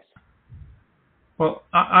otherwise. Well,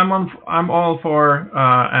 I'm all for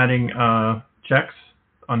adding checks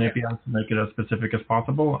on APIs to make it as specific as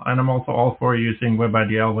possible, and I'm also all for using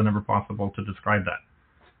WebIDL whenever possible to describe that.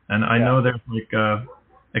 And I know there's like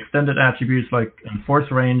extended attributes like enforce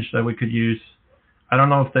range that we could use. I don't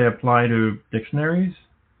know if they apply to dictionaries.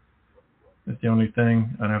 That's the only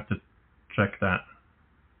thing. I'd have to check that.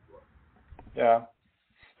 Yeah.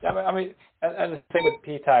 I mean, and the thing with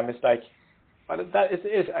p-time is like, but that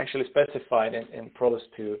is actually specified in prose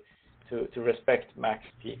to respect max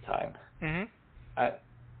p-time. Mm-hmm.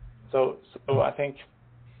 So I think,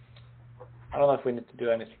 I don't know if we need to do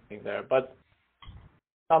anything there, but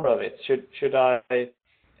some of it, should I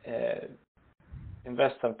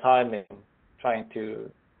invest some time in trying to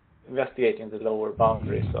investigating the lower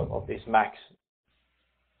boundaries of these max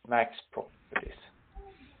properties?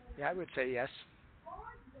 Yeah, I would say yes.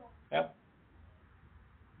 Yeah.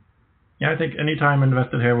 Yeah, I think any time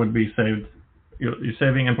invested here would be saved. You're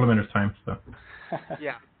saving implementers time, so.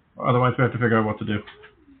 Yeah. Otherwise, we have to figure out what to do.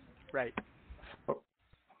 Right. That's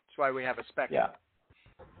why we have a spec. Yeah.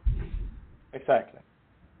 Exactly.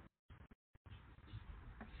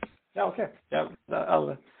 Yeah. Okay. Yeah.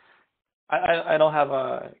 I don't have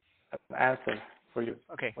an answer for you.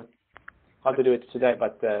 Okay. How to do it today,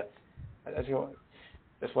 but I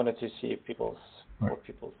just wanted to see what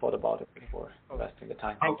people thought about it before investing the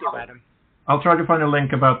time. Thank you, Adam. I'll try to find a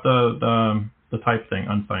link about the type thing,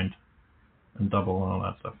 unsigned, and double and all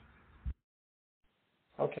that stuff.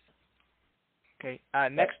 Okay. Okay.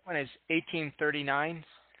 Next one is 1839.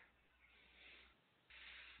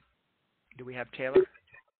 Do we have Taylor?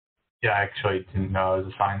 Yeah, I actually didn't know I was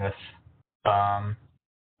assigned this.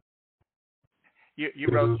 You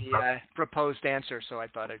wrote the proposed answer, so I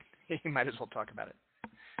thought you might as well talk about it.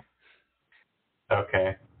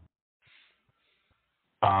 Okay.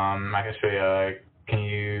 I can show you. Can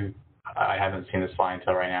you? I haven't seen this slide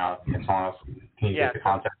until right now. Can someone else? Can you get the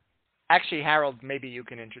context? Actually, Harold, maybe you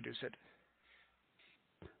can introduce it.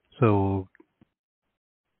 So,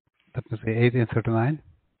 let me see, 1839.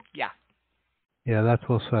 Yeah. Yeah, that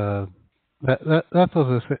was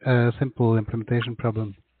a simple implementation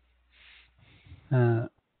problem.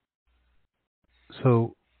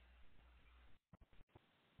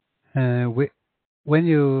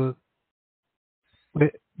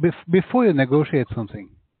 Before you negotiate something,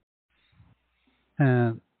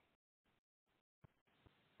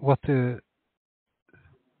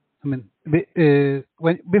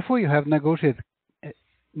 before you have negotiated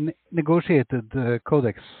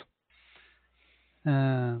codecs,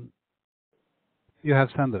 you have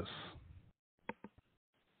senders,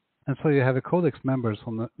 and so you have a codecs member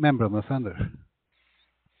on the sender.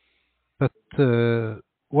 But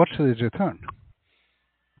what should it return?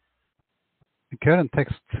 The current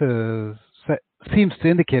text seems to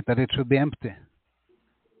indicate that it should be empty,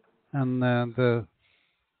 and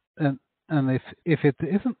if it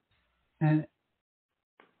isn't,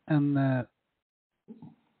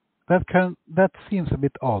 that seems a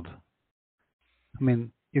bit odd. I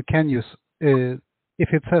mean, you can use if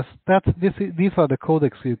it says that these are the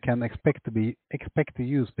codecs you can expect to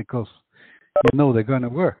use because you know they're going to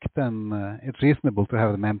work, then it's reasonable to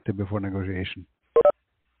have them empty before negotiation.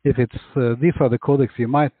 If it's these are the codecs you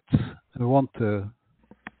might want to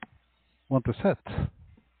set,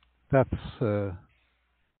 that's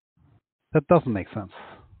That doesn't make sense.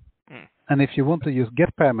 And if you want to use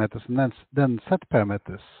get parameters and then set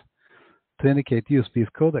parameters to indicate use these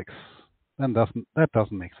codecs, then that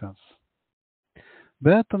doesn't make sense.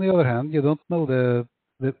 But on the other hand, you don't know the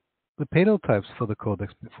payload types for the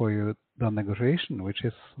codecs before you've done negotiation, which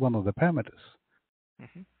is one of the parameters.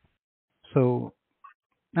 So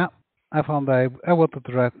now I found I wanted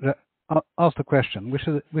to ask the question. We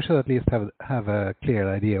should at least have a clear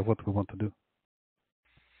idea of what we want to do.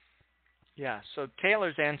 Yeah, so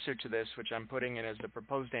Taylor's answer to this, which I'm putting in as the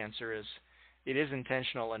proposed answer, is it is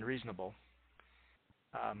intentional and reasonable.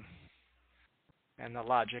 And the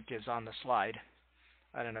logic is on the slide.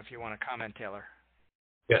 I don't know if you want to comment, Taylor.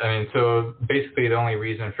 Yeah, I mean, so basically the only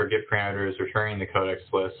reason for get parameters returning the codex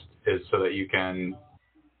list is so that you can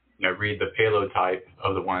read the payload type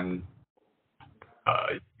of the one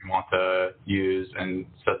you want to use and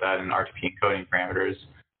set that in RTP encoding parameters.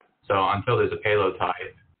 So until there's a payload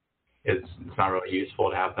type, it's not really useful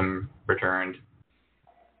to have them returned.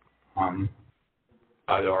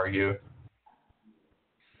 I'd argue.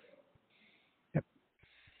 Yep.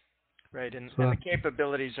 Right, and the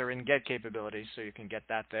capabilities are in get capabilities, so you can get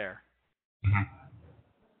that there.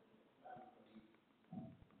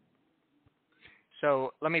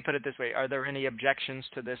 So let me put it this way. Are there any objections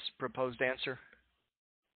to this proposed answer?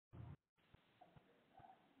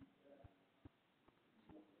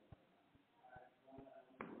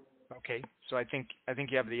 Okay, so I think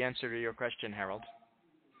you have the answer to your question, Harold.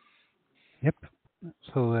 Yep.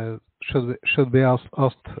 So should we ask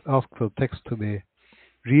for text to be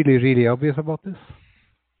really, really obvious about this?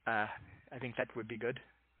 I think that would be good.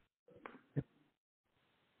 Yep.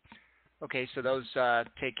 Okay, so those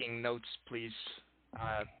taking notes, please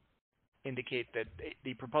indicate that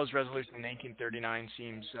the proposed resolution in 1839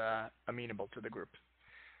 seems amenable to the group,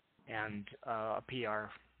 and a PR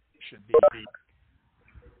should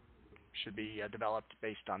be developed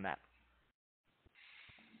based on that.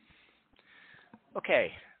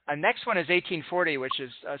 Okay, next one is 1840, which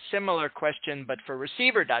is a similar question, but for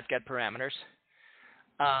receiver.get parameters.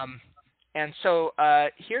 And so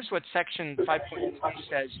here's what section 5.3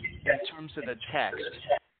 says in terms of the text.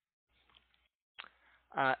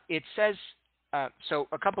 It says, so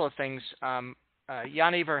a couple of things.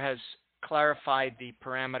 Jan-Ivar has clarified the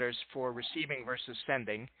parameters for receiving versus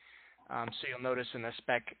sending. So you'll notice in the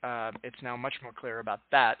spec, it's now much more clear about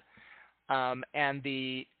that. And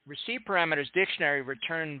the receive parameters dictionary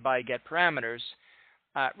returned by get parameters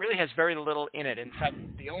really has very little in it. In fact,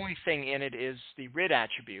 the only thing in it is the RID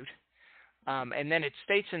attribute. And then it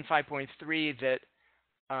states in 5.3 that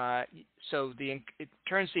it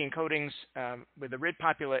turns the encodings with the RID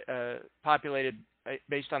populated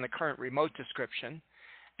based on the current remote description,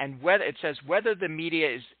 and whether it says whether the media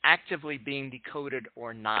is actively being decoded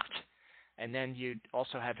or not. And then you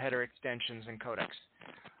also have header extensions and codecs.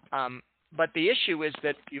 But the issue is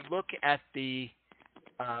that you look at the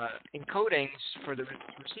encodings for the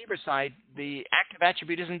receiver side, the active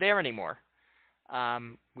attribute isn't there anymore.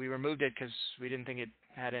 We removed it because we didn't think it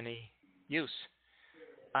had any use.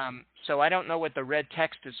 So I don't know what the red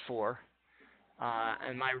text is for,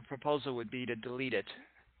 and my proposal would be to delete it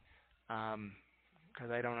because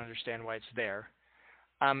I don't understand why it's there.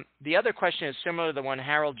 The other question is similar to the one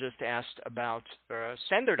Harold just asked about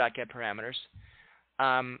sender.get parameters,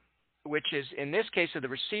 which is, in this case of the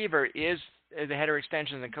receiver, is the header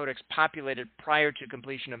extensions and codecs populated prior to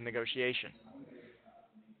completion of negotiation,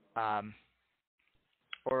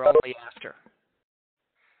 or only after.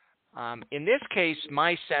 In this case,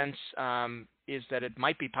 my sense is that it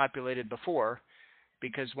might be populated before,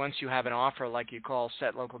 because once you have an offer like you call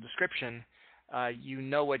set local description, you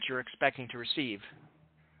know what you're expecting to receive.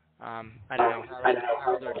 I don't know,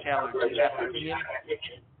 Harold or Taylor, do you have an opinion?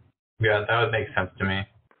 Yeah, that would make sense to me.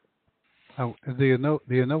 Oh, do you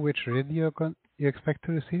know which RID you expect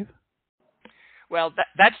to receive? Well,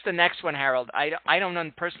 that's the next one, Harold. I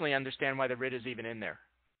don't personally understand why the RID is even in there,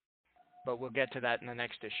 but we'll get to that in the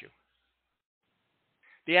next issue.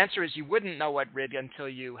 The answer is you wouldn't know what RID until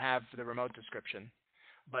you have the remote description,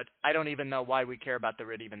 but I don't even know why we care about the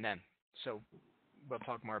RID even then. So we'll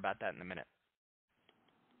talk more about that in a minute.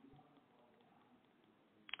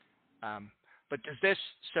 But does this,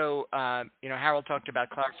 so, Harold talked about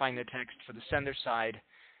clarifying the text for the sender side.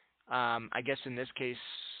 I guess in this case,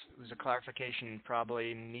 was a clarification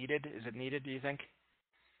probably needed? Is it needed, do you think?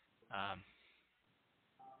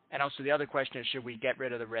 And also the other question is, should we get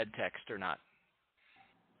rid of the red text or not?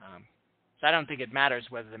 So I don't think it matters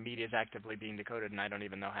whether the media is actively being decoded, and I don't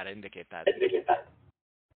even know how to indicate that.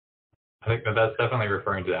 I think that's definitely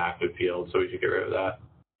referring to the active field, so we should get rid of that.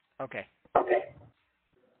 Okay.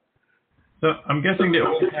 So I'm guessing the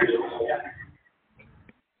old text.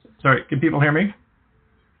 Sorry, can people hear me?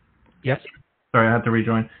 Yes. Sorry, I had to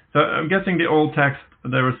rejoin. So I'm guessing the old text,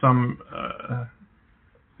 there was some,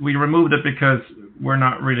 we removed it because we're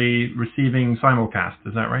not really receiving simulcast.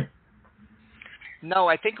 Is that right? No,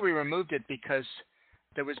 I think we removed it because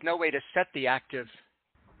there was no way to set the active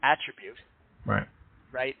attribute. Right.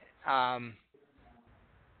 Right.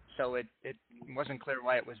 So it wasn't clear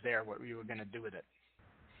why it was there, what we were going to do with it.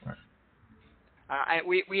 Right.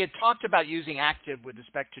 We had talked about using active with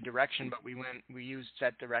respect to direction, but we used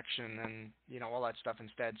set direction and all that stuff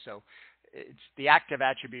instead. So it's the active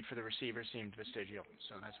attribute for the receiver seemed vestigial,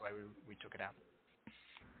 so that's why we took it out.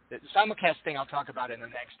 The simulcast thing I'll talk about in the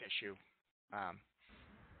next issue.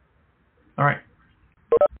 All right.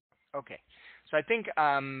 Okay, so I think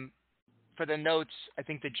for the notes, I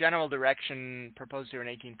think the general direction proposed here in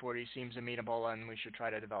 1840 seems amenable, and we should try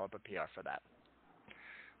to develop a PR for that.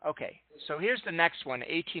 Okay, so here's the next one,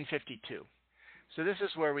 1852. So this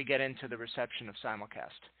is where we get into the reception of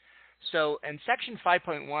simulcast. So in section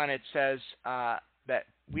 5.1, it says that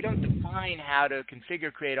we don't define how to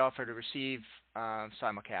configure, create, offer to receive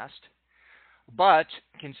simulcast, but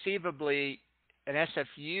conceivably an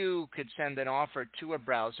SFU could send an offer to a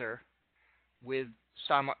browser with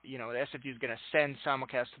the SFU is going to send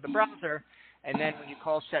simulcast to the browser, and then when you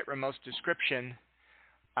call set remote description,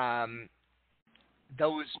 that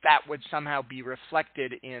would somehow be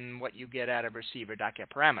reflected in what you get out of receiver.get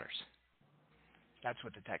parameters. That's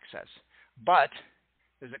what the text says. But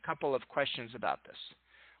there's a couple of questions about this.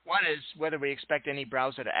 One is whether we expect any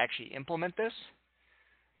browser to actually implement this.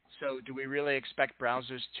 So do we really expect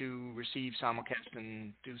browsers to receive simulcast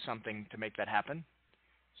and do something to make that happen?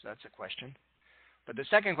 So that's a question. But the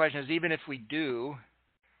second question is, even if we do,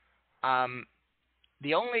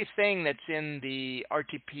 the only thing that's in the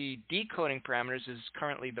RTP decoding parameters is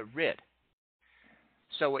currently the RID.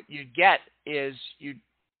 So what you get is you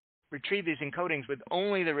retrieve these encodings with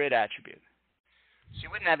only the RID attribute. So you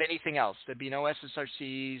wouldn't have anything else. There'd be no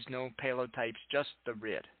SSRCs, no payload types, just the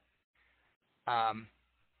RID.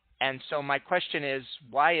 And so my question is,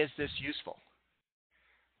 why is this useful?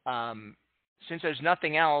 Since there's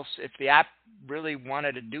nothing else, if the app really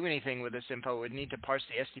wanted to do anything with this info, it would need to parse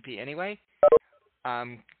the STP anyway.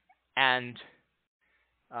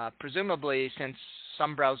 Presumably, since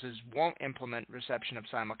some browsers won't implement reception of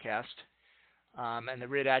simulcast, and the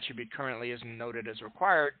RID attribute currently isn't noted as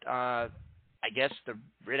required, I guess the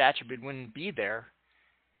RID attribute wouldn't be there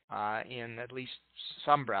in at least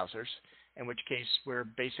some browsers, in which case we're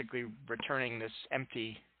basically returning this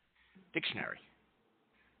empty dictionary,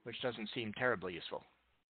 which doesn't seem terribly useful.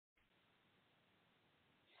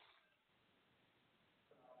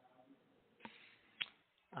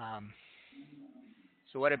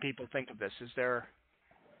 So what do people think of this?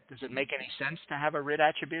 Does it make any sense to have a RID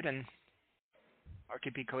attribute in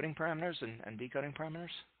RTP coding parameters and decoding parameters?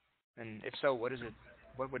 And if so,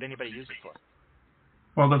 what would anybody use it for?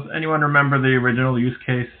 Well, does anyone remember the original use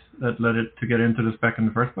case that led it to get into the spec in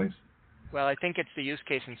the first place? Well, I think it's the use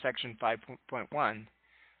case in section 5.1,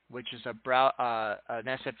 which is an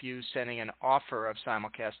SFU sending an offer of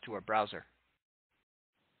simulcast to a browser.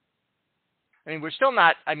 I mean, we're still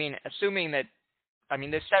not, assuming that,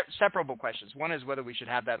 there's separable questions. One is whether we should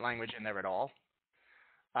have that language in there at all.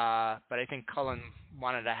 But I think Cullen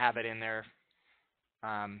wanted to have it in there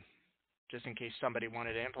just in case somebody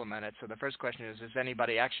wanted to implement it. So the first question is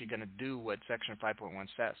anybody actually going to do what section 5.1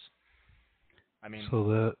 says?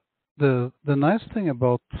 So the nice thing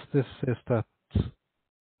about this is that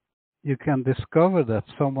you can discover that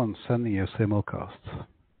someone's sending you simulcast.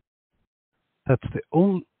 That's the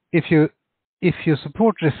only, if you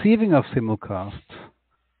support receiving of simulcast,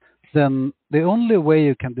 then the only way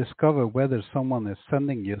you can discover whether someone is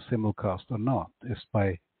sending you simulcast or not is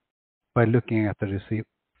by looking at the receiver.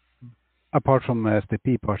 Apart from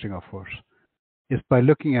STP parsing, of course, is by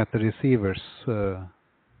looking at the receiver's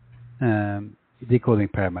decoding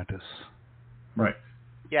parameters. Right.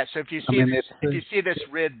 Yeah. So if you see this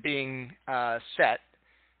RID being set,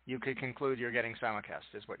 you could conclude you're getting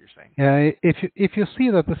simulcast, is what you're saying. Yeah. If you see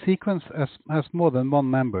that the sequence has more than one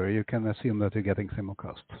member, you can assume that you're getting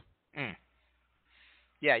simulcast. Mm.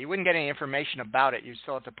 Yeah. You wouldn't get any information about it. You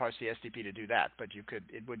still have to parse the STP to do that, but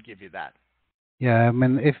it would give you that. Yeah.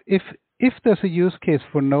 If there's a use case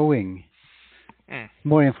for knowing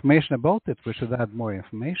more information about it, we should add more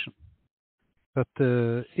information. But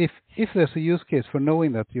if there's a use case for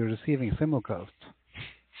knowing that you're receiving simulcast,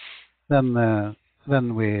 then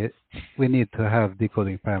we need to have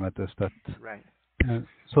decoding parameters that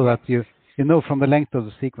so that you know from the length of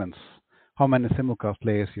the sequence how many simulcast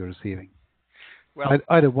layers you're receiving. Well,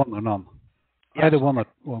 either one or none. Yes. Either one or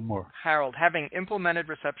one more. Harold, having implemented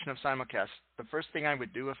reception of simulcast, the first thing I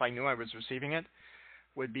would do if I knew I was receiving it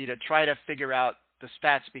would be to try to figure out the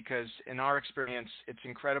stats, because in our experience, it's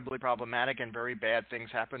incredibly problematic and very bad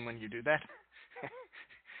things happen when you do that.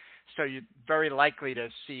 So you're very likely to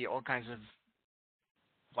see all kinds of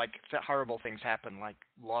like horrible things happen, like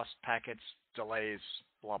lost packets, delays,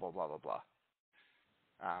 blah, blah, blah, blah, blah.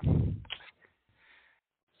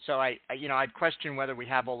 So I'd question whether we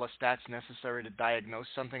have all the stats necessary to diagnose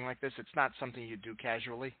something like this. It's not something you do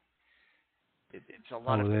casually. It's a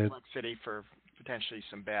lot of complexity for potentially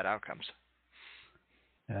some bad outcomes.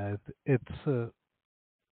 The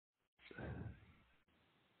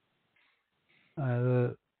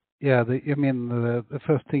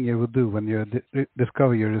first thing you would do when you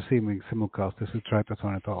discover you're receiving simulcast is to try to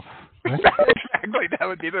turn it off. Right? Exactly. That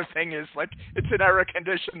would be the thing. Is like, it's an error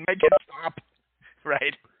condition. Make it stop.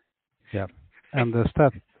 Right. Yeah. And the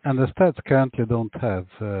stats currently don't have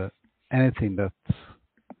anything that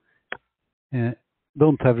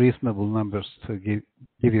don't have reasonable numbers to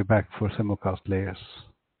give you back for simulcast layers.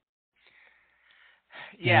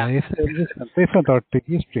 Yeah. If they're different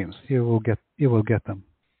RTP streams, you will get them.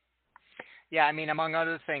 Yeah, I mean, among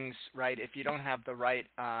other things, right, if you don't have the right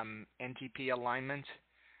NTP alignment,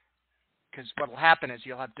 because what will happen is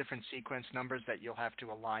you'll have different sequence numbers that you'll have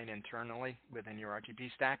to align internally within your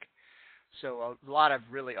RTP stack. So a lot of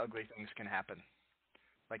really ugly things can happen.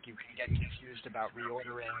 Like you can get confused about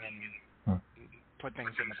reordering and put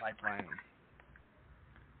things in the pipeline.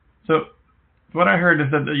 So what I heard is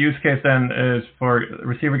that the use case then is for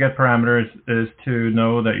receiver get parameters is to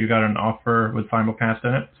know that you got an offer with simulcast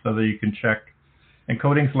in it so that you can check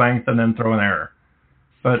encoding's length and then throw an error.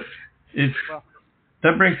 But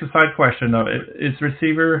that brings a side question though. Is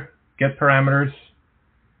receiver get parameters,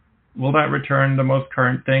 will that return the most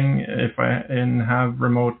current thing if I have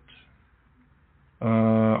remote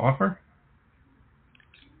offer?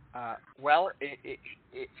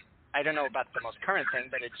 I don't know about the most current thing,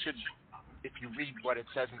 but it should. If you read what it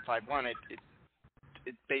says in 5.1,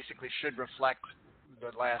 it basically should reflect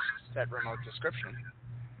the last set remote description.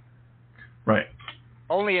 Right.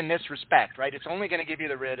 Only in this respect, right? It's only going to give you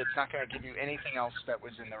the RID. It's not going to give you anything else that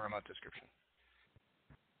was in the remote description.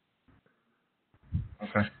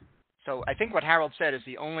 Okay. So I think what Harold said is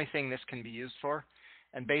the only thing this can be used for.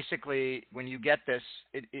 And basically, when you get this,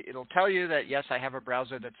 it'll tell you that, yes, I have a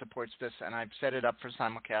browser that supports this, and I've set it up for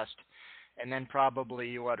simulcast. And then probably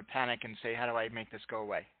you ought to panic and say, how do I make this go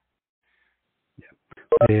away?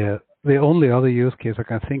 Yeah. The only other use case I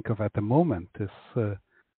can think of at the moment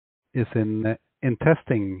is in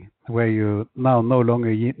testing, where you now no longer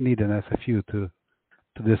need an SFU to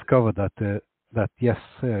discover that yes,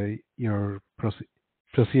 your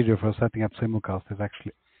procedure for setting up simulcast is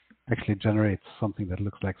actually generates something that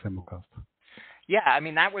looks like simulcast. Yeah, I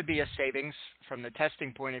mean, that would be a savings. From the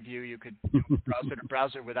testing point of view, you could do browser to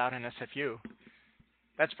browser without an SFU.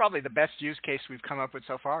 That's probably the best use case we've come up with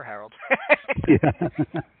so far, Harold. Yeah.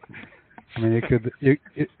 I mean,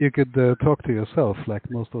 you could talk to yourself like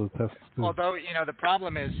most of the tests do. Although, the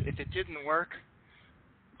problem is if it didn't work,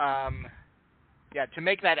 to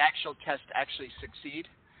make that actual test actually succeed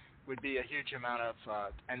would be a huge amount of,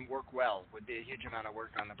 and work well, would be a huge amount of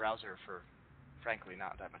work on the browser for, frankly,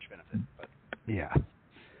 not that much benefit. But yeah.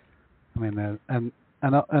 I mean, and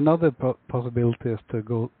another possibility is to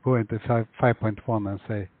go into 5.1 and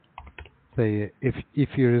say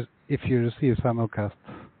if you receive simulcast,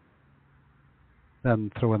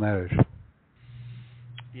 then throw an error.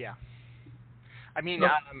 Yeah. I mean,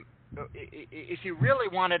 if you really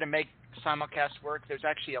wanted to make simulcast work, there's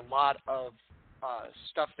actually a lot of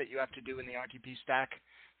stuff that you have to do in the RTP stack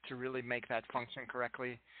to really make that function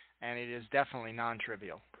correctly, and it is definitely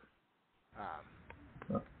non-trivial.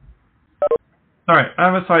 All right, I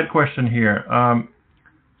have a side question here.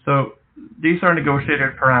 So these are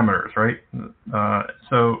negotiated parameters, right?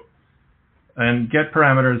 And get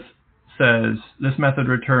parameters says this method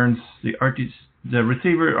returns the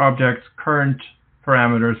receiver object's current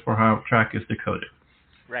parameters for how track is decoded.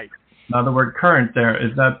 Right. Now the word current there,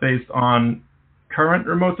 is that based on current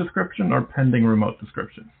remote description or pending remote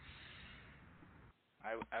description?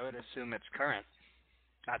 I would assume it's current,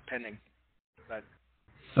 not pending. But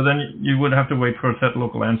so then you would have to wait for a set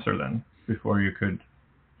local answer then before you could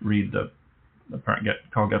read the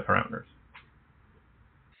call get parameters.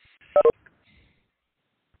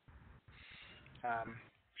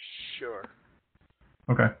 Sure.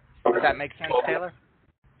 Okay. Does that make sense, Taylor?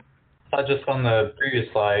 Just on the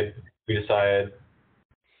previous slide, we decided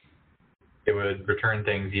it would return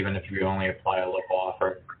things even if you only apply a local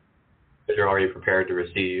offer that you're already prepared to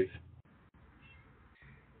receive.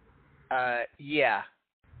 Yeah.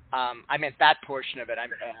 I meant that portion of it. I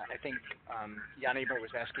think Jan-Ivar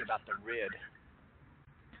was asking about the RID.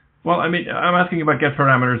 Well, I mean, I'm asking about get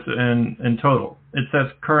parameters in total. It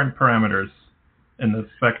says current parameters in the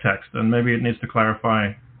spec text, and maybe it needs to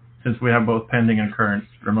clarify since we have both pending and current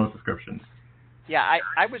remote descriptions. Yeah,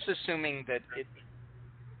 I was assuming that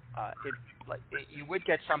you would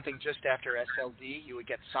get something just after SLD. You would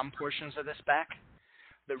get some portions of this back.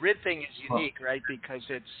 The RID thing is unique, right? Because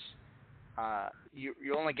it's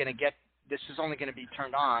you're only going to get this is only going to be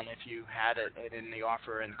turned on if you had it in the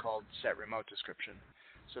offer and called set remote description.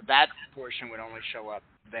 So that portion would only show up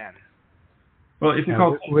then. Well, if you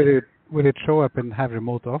call will it show up in have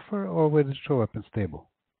remote offer or will it show up in stable?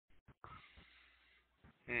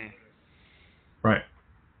 Right.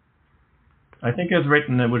 I think as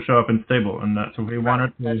written it would show up in stable, and that's if we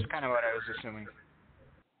wanted to. That's kind of what I was assuming.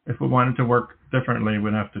 If we wanted to work differently,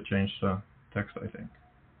 we'd have to change the text, I think.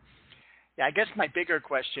 Yeah, I guess my bigger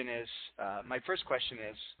question is, my first question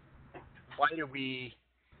is, why do we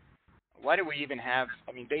even have?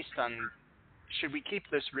 I mean, based on, should we keep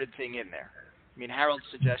this RID thing in there? I mean, Harold's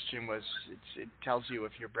suggestion was it tells you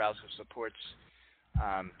if your browser supports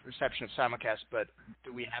reception of simulcast, but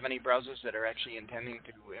do we have any browsers that are actually intending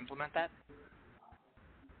to implement that?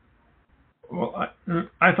 Well,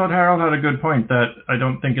 I thought Harold had a good point that I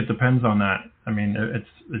don't think it depends on that. I mean,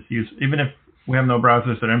 it's used, even if we have no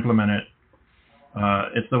browsers that implement it,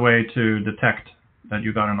 it's the way to detect that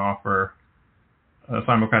you got an offer, a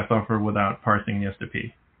simulcast offer without parsing the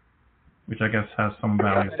SDP, which I guess has some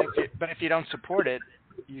value. But if you don't support it,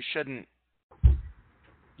 you shouldn't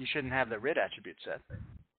have the RID attribute set.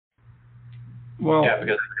 Well, yeah,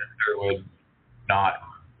 because the sender would not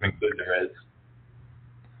include the RIDs.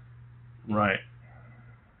 Right.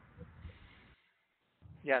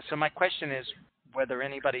 Yeah, so my question is whether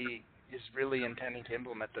anybody is really intending to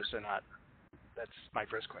implement this or not. That's my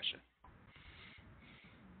first question.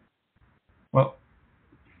 Well,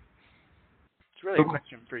 it's really a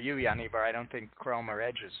question for you, Jan-Ivar. I don't think Chrome or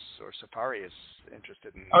Edge or Safari is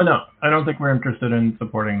interested in. Oh no, I don't think we're interested in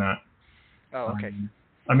supporting that. Oh, okay.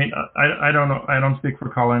 I mean, I don't know. I don't speak for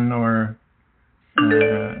Colin or,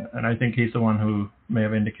 and I think he's the one who may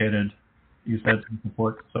have indicated you said some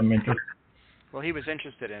support, some interest. Well, he was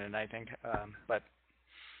interested in it, I think, but.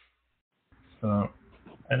 So,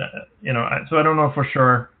 and so I don't know for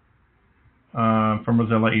sure from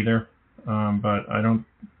Mozilla either, but I don't.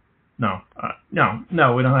 No,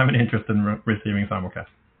 we don't have any interest in receiving simulcast.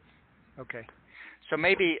 Okay. So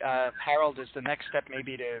maybe, Harold, is the next step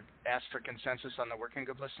maybe to ask for consensus on the working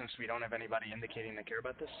group list since we don't have anybody indicating they care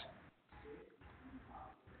about this?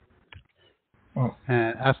 Well,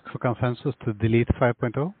 ask for consensus to delete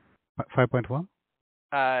 5.0, 5.1?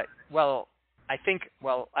 Well,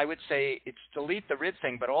 I would say it's delete the RID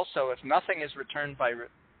thing, but also if nothing is returned by,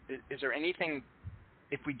 is there anything,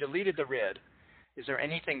 if we deleted the RID, is there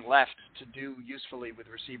anything left to do usefully with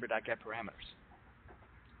receiver.get parameters?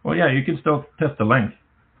 Well, yeah, you can still test the length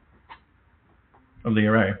of the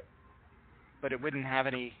array. But it wouldn't have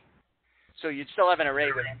any, so you'd still have an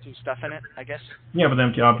array with empty stuff in it, I guess? Yeah, with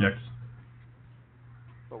empty objects.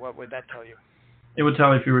 But what would that tell you? It would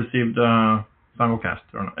tell if you received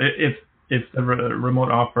simulcast or not. If the remote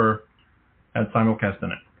offer had simulcast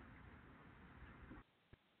in it.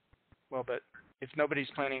 Well, but if nobody's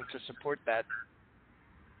planning to support that,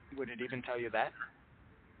 would it even tell you that?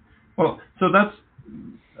 Well, so that's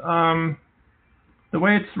the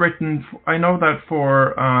way it's written. I know that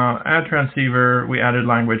for add transceiver, we added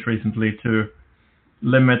language recently to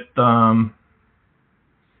limit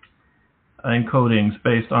encodings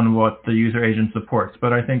based on what the user agent supports.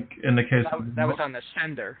 But I think in the case that was on the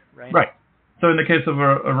sender, right? Right. So in the case of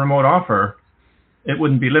a remote offer, it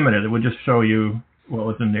wouldn't be limited. It would just show you what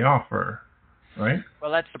was in the offer, right?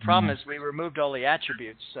 Well, that's the problem is we removed all the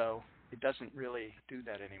attributes, so it doesn't really do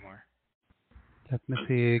that anymore. Let me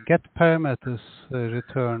see. Get parameters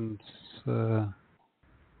returns.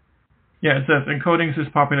 Yeah, it says encodings is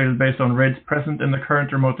populated based on RIDs present in the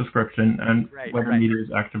current remote description and whether media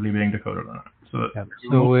is actively being decoded or not. So,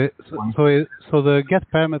 so the get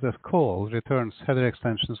parameters call returns header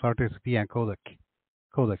extensions, RTCP, and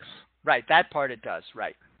codecs. Right, that part it does,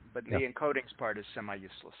 right. But the encodings part is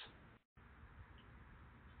semi-useless.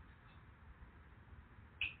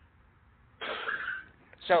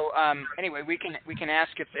 So anyway, we can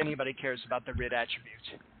ask if anybody cares about the RID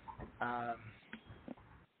attribute,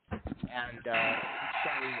 and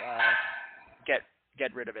say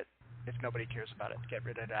get rid of it if nobody cares about it. Get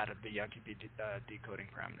rid of it out of the YunkeyB decoding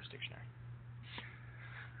parameters dictionary.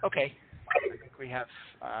 Okay, I think we have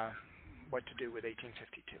what to do with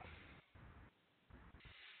 1852.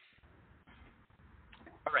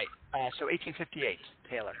 All right. So 1858,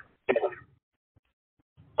 Taylor.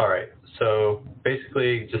 All right. So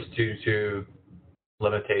basically, just due to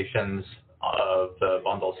limitations of the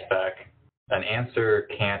bundle spec, an answer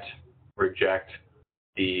can't reject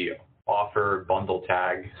the offer bundle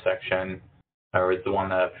tag section, or the one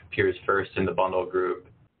that appears first in the bundle group,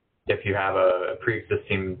 if you have a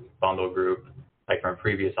pre-existing bundle group, like from a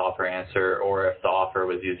previous offer answer, or if the offer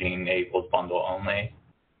was using A equals bundle only.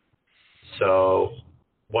 So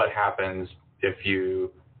what happens if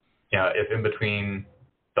if in between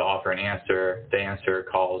the offer and answer, the answer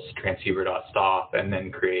calls transceiver.stop and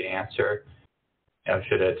then create answer?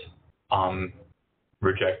 Should it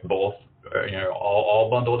reject both, all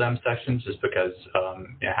bundled M sections just because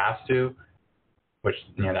it has to? Which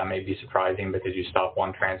that may be surprising because you stop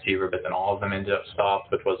one transceiver, but then all of them ended up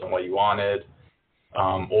stopped, which wasn't what you wanted.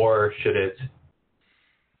 Or should it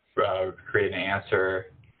create an answer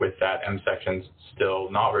with that M section still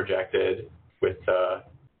not rejected, with a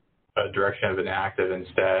direction of inactive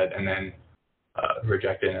instead, and then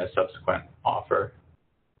reject it in a subsequent offer?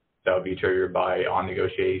 That would be triggered by on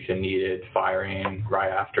negotiation needed firing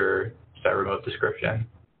right after set remote description.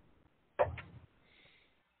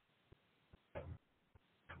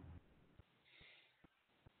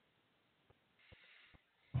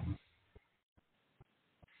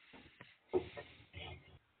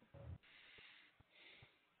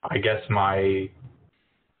 I guess my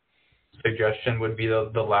suggestion would be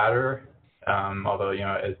the latter, although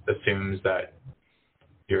it assumes that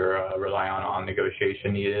you're relying on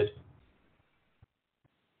negotiation needed.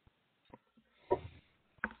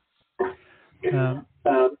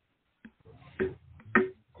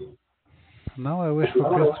 Now I wish we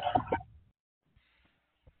could.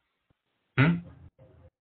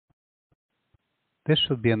 This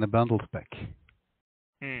should be in the bundle spec.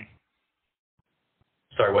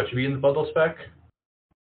 Sorry, what should be in the bundle spec?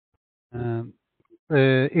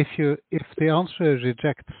 If the answer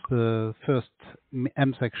rejects the first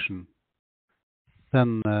M section,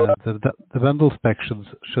 then the bundle spec should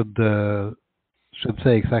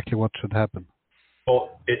say exactly what should happen.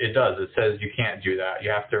 Well, it does. It says you can't do that.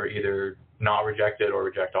 You have to either not reject it or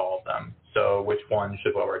reject all of them. So which one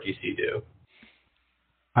should WebRTC do?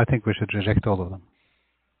 I think we should reject all of them.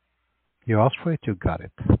 You asked for it, you got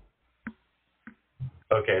it.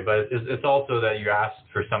 Okay, but it's also that you asked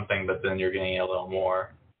for something, but then you're getting a little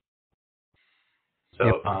more. So,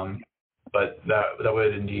 yep. But that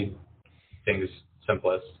would indeed things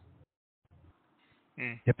simplest.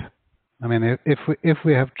 Yep. I mean, if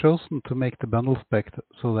we have chosen to make the bundle spec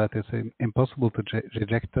so that it's impossible to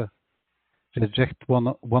reject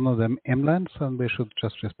one of them inlines, then we should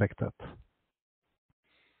just respect that.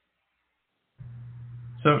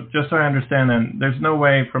 So just so I understand then, there's no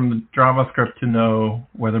way from the JavaScript to know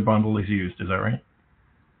whether bundle is used, is that right?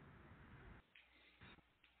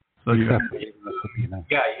 So you could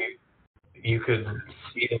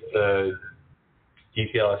see that the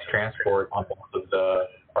GPLS transport on both of the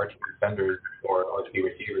RTP senders or RTP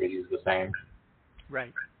receivers is the same.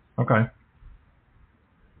 Right. Okay.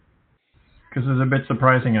 Because it's a bit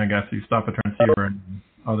surprising, I guess, you stop a transceiver and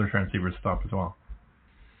other transceivers stop as well.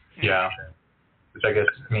 Yeah. Which I guess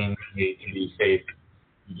means to be safe,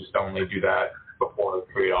 you just only do that before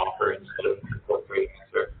create offer instead of before create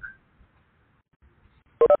answer.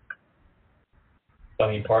 I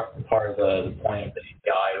mean, part of the point of the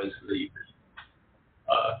API was the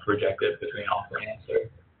rejected between offer and answer.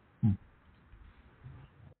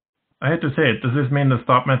 I hate to say it, does this mean the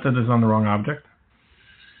stop method is on the wrong object?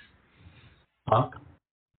 Huh?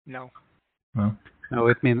 No. No,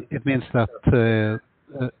 it means that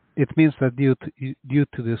due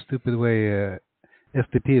to the stupid way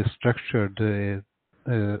SDP is structured,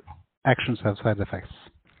 actions have side effects.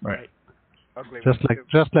 Right. Just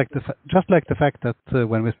like the fact that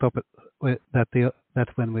when we stop it, that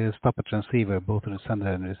when we stop a transceiver, both the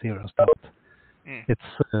sender and receiver are stopped. It's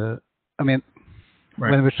I mean,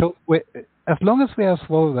 right. When as long as we have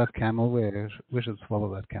swallowed that camel, we should swallow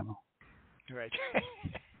that camel. Right.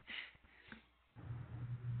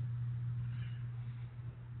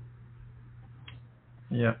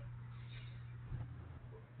 Yeah.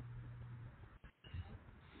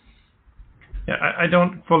 Yeah, I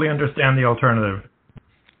don't fully understand the alternative.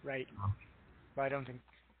 Right. Well, I don't think.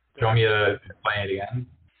 Do you want me to explain it again?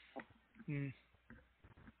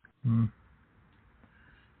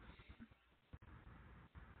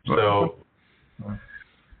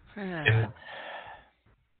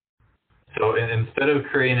 So, instead of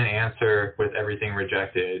creating an answer with everything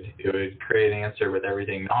rejected, it would create an answer with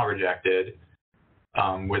everything not rejected,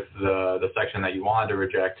 with the section that you wanted to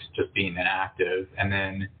reject just being inactive, and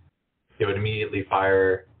then it would immediately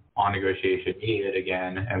fire on negotiation needed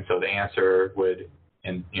again, and so the answer would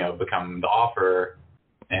become the offer,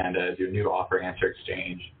 and as your new offer answer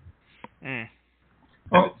exchange.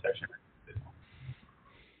 Oh. Section.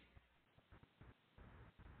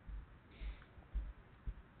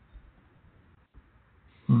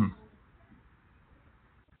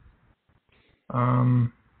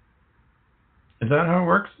 Is that how it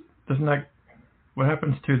works? Doesn't that? What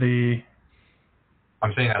happens to the?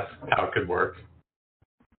 I'm saying that's how it could work.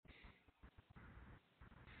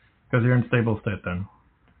 Because you're in stable state then.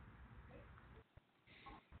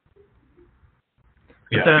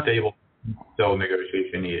 Yeah, stable. Still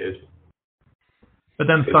negotiation needed. But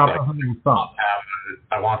then stop doesn't stop.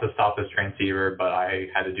 I want to stop this transceiver, but I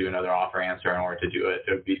had to do another offer answer in order to do it.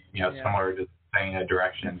 It would be similar to saying a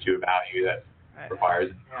direction to a value that requires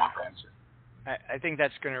an offer answer. I think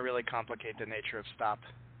that's going to really complicate the nature of stop.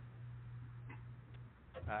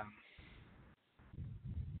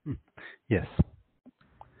 Yes.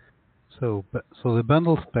 So the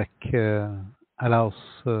bundle spec allows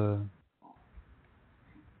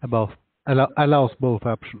both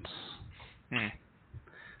options.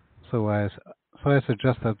 So I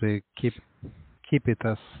suggest that we keep it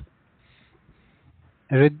as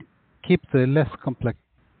keep the less complex.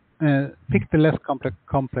 Pick the less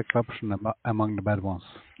complex option among the bad ones,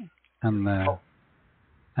 and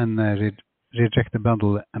reject the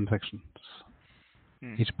bundle M sections.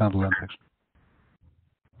 Each bundle M section.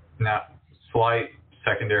 Now, slight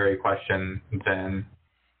secondary question then: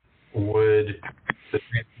 would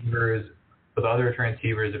the other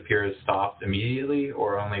transceivers appear as stopped immediately,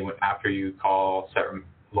 or only after you call set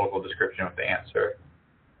local description with the answer?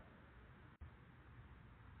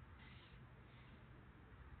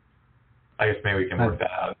 I guess maybe we can work that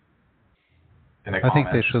out in the comments.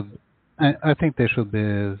 I think they should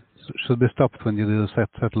be stopped when you do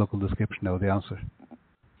set local description of the answer.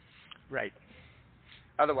 Right.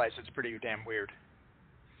 Otherwise, it's pretty damn weird.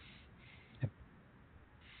 Yep.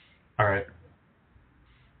 All right.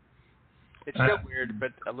 It's still weird,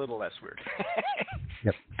 but a little less weird.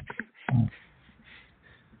 Yep.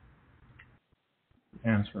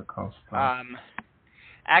 Answer cost.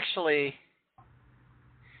 Actually,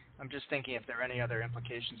 I'm just thinking if there are any other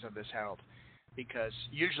implications of this, Harold, because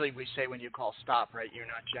usually we say when you call stop, right, you're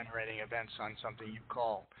not generating events on something you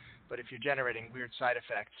call. But if you're generating weird side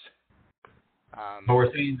effects... but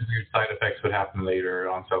we're saying the weird side effects would happen later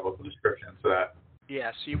on sublocal description, so that...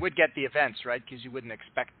 Yeah, so you would get the events, right, because you wouldn't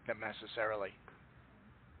expect them necessarily.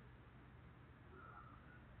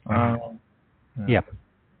 Yeah,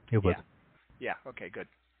 you would. Yeah, okay, good.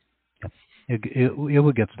 You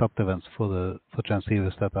will get stopped events for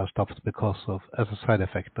transceivers that are stopped because of as a side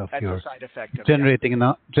effect of generating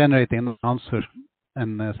an answer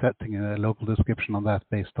and setting a local description on that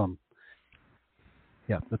based on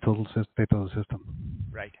the total state of the system.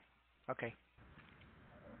 Right. Okay.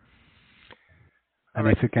 And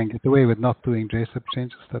if you can get away with not doing JSON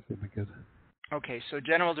changes, that would be good. Okay, so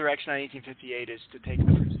general direction on 1858 is to take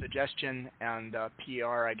the first suggestion and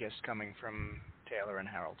PR, I guess, coming from Taylor and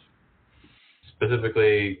Harold.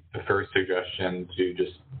 Specifically, the first suggestion to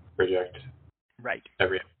just reject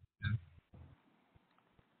every.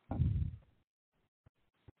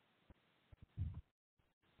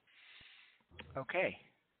 Okay.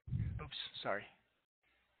 Oops, sorry.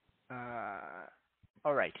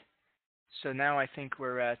 All right. So now I think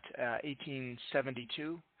we're at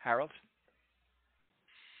 1872. Harold?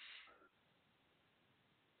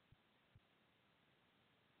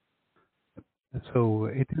 So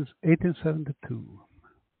it is 1872.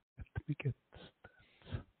 Let me get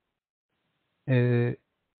that.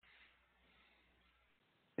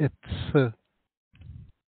 It's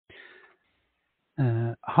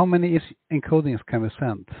how many encodings can we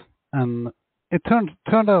send? And it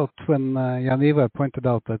turned out when Jan-Ivar pointed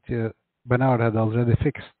out that Bernard had already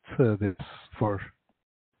fixed this for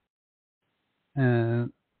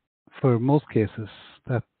most cases,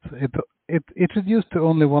 that it reduced to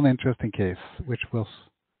only one interesting case, which was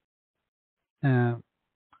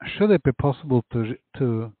should it be possible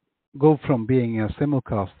to go from being a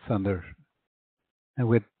simulcast sender and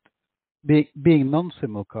with being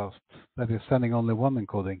non-simulcast, that is sending only one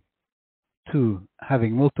encoding, to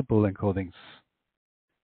having multiple encodings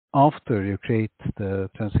after you create the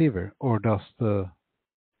transceiver, or does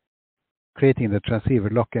creating the transceiver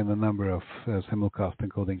lock in the number of simulcast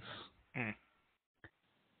encodings?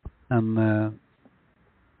 And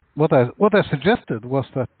what I suggested was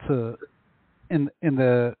that in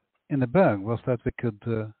the bug was that we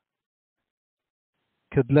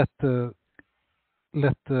could let the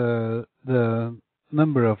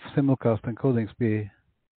number of simulcast encodings be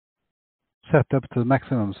set up to the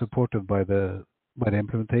maximum supported by the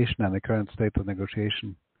implementation and the current state of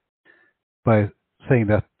negotiation by saying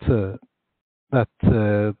that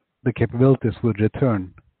the capabilities would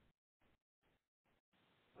return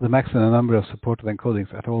the maximum number of supported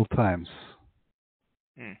encodings at all times,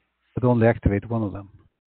 but only activate one of them.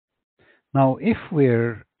 Now, if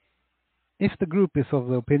the group is of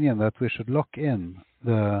the opinion that we should lock in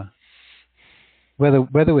whether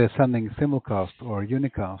we're sending simulcast or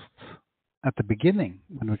unicast at the beginning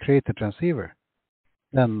when we create the transceiver,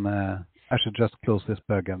 then I should just close this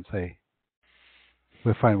bug and say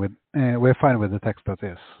we're fine with the text that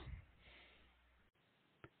is.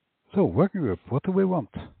 So, working group, what do we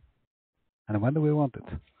want? And when do we want it?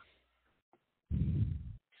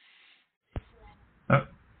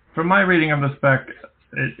 From my reading of the spec,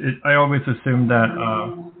 I always assumed that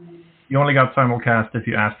you only got simulcast if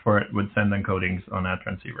you asked for it with send encodings on that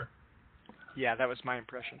transceiver. Yeah, that was my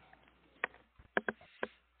impression.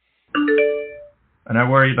 And I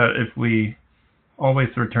worry that if we always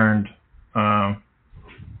returned, I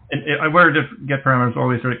worried if get parameters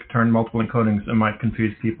always return multiple encodings, it might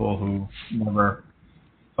confuse people who never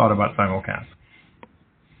thought about simulcast.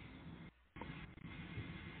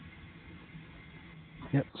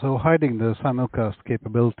 Yeah, so hiding the simulcast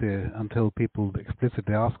capability until people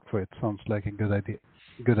explicitly ask for it sounds like a good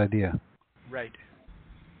idea. Right.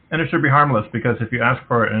 And it should be harmless, because if you ask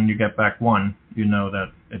for it and you get back 1, you know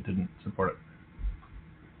that it didn't support it.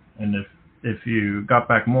 And if you got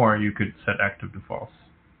back more, you could set active to false.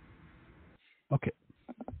 Okay.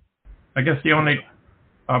 I guess the only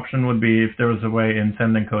option would be if there was a way in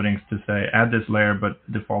send encodings to say add this layer but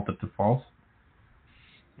default it to false.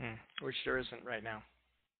 Which there isn't right now.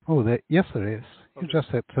 Oh, yes, there is. Okay. You just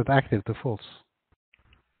set active to false.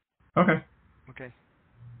 Okay. Okay.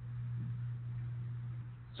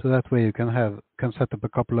 So that way you can set up a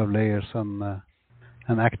couple of layers and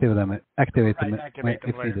activate them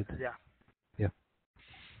if needed. Yeah.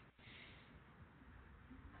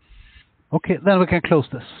 Okay, then we can close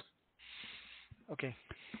this. Okay.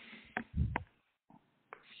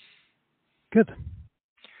 Good.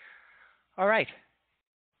 All right.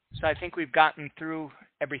 So I think we've gotten through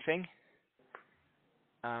everything,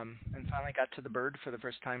 and finally got to the bird for the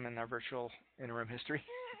first time in our virtual interim history.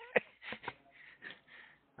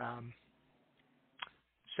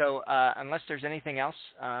 So unless there's anything else,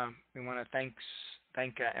 we want to thank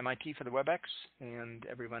MIT for the WebEx and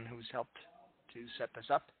everyone who's helped to set this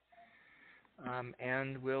up.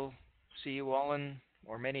 And we'll see you all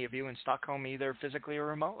or many of you in Stockholm, either physically or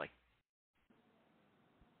remotely.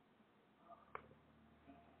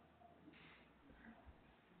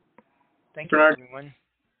 Thank you, everyone.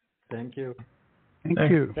 Thank you.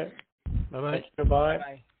 Thank you. Okay. Bye-bye.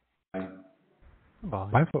 Goodbye. Bye.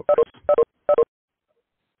 Bye, folks.